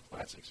Pictures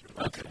Classics.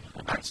 Okay.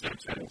 I'm so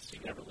excited to see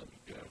Never Let Me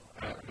Go.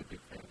 I'm a big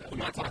fan of that. We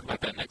might talk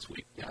about that next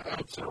week. Yeah, I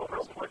hope so.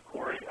 Real quick,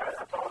 Corey, I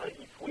saw that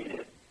you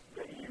tweeted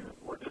that you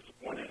were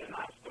disappointed in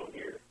I'm Still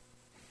Here.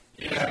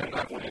 Yeah,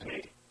 not a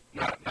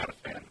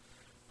fan.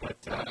 But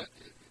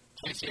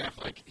Casey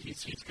Affleck,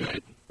 he's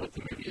good, but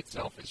the movie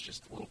itself is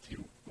just a little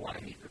too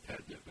whiny,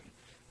 repetitive, and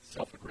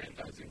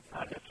self-aggrandizing.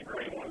 I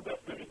disagree. One of the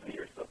best movies of the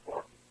year so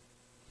far.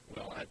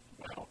 Well, I'm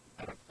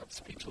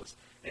speechless.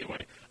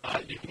 Anyway,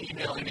 you can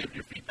email any of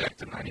your feedback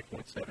to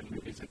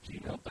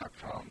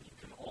 90.7movies@gmail.com. You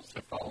can also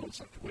follow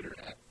us on Twitter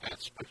at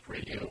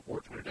AspectRadio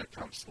or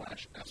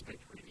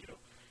twitter.com/AspectRadio.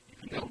 You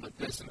can download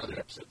this and other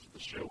episodes of the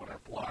show on our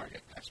blog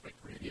at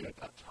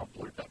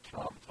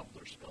aspectradio.tumblr.com.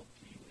 Tumblr spelled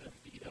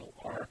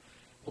TUMBLR.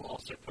 We'll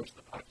also post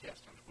the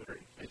podcast on Twitter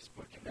and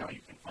Facebook. And now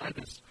you can find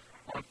us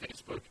on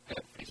Facebook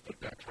at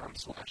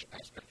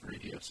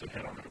facebook.com/AspectRadio. So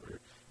head on over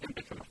and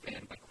become a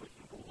fan by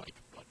clicking the like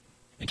button.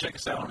 And check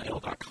us out on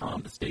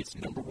AL.com, the state's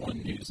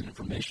 #1 news and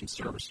information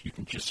service. You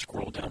can just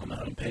scroll down on the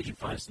homepage and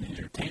find us in the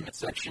entertainment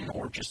section,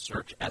 or just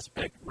search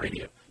Aspect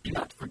Radio. Do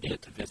not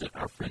forget to visit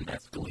our friend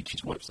Matt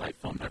Scalici's website,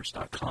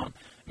 filmnerds.com.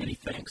 Many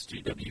thanks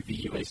to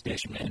WVUA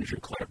station manager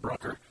Claire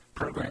Brucker,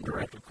 program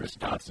director Chris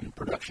Dodson,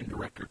 production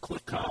director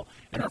Cliff Kyle,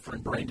 and our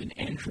friend Brandon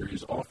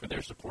Andrews, all for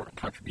their support and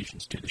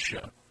contributions to the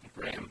show.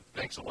 Graham,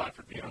 thanks a lot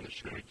for being on the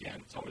show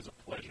again. It's always a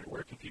pleasure.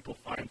 Where can people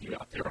find you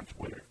out there on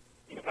Twitter?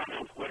 You can find me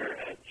on Twitter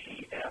at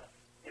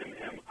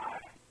GFMMI.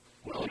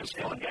 Well, it was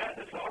fun. Yeah,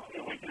 it's awesome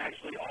that we can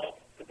actually all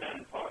sit down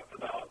and talk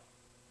about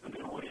the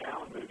new Woody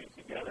Allen movie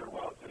together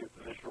while it's in its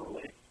initial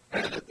release.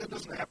 That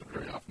doesn't happen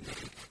very often.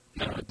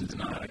 No, it does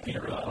not. I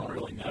don't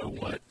really know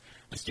what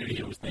the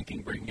studio was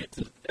thinking bringing it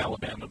to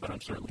Alabama, but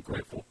I'm certainly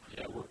grateful.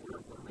 Yeah, we're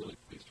really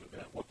pleased with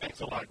that. Well, thanks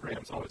a lot, Graham.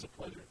 It's always a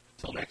pleasure.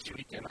 Till next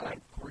weekend,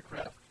 I'm Corey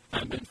Kraft.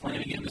 I'm Ben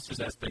Flanagan. This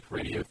is Aspect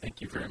Radio. Thank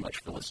you very much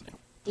for listening.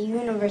 The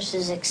universe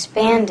is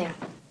expanding.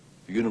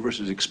 The universe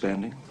is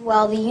expanding?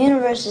 Well, the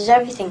universe is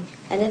everything,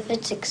 and if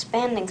it's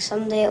expanding,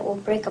 someday it will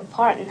break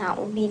apart, and that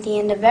will be the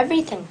end of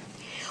everything.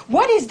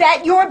 What is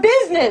that your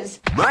business?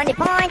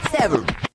 90.7.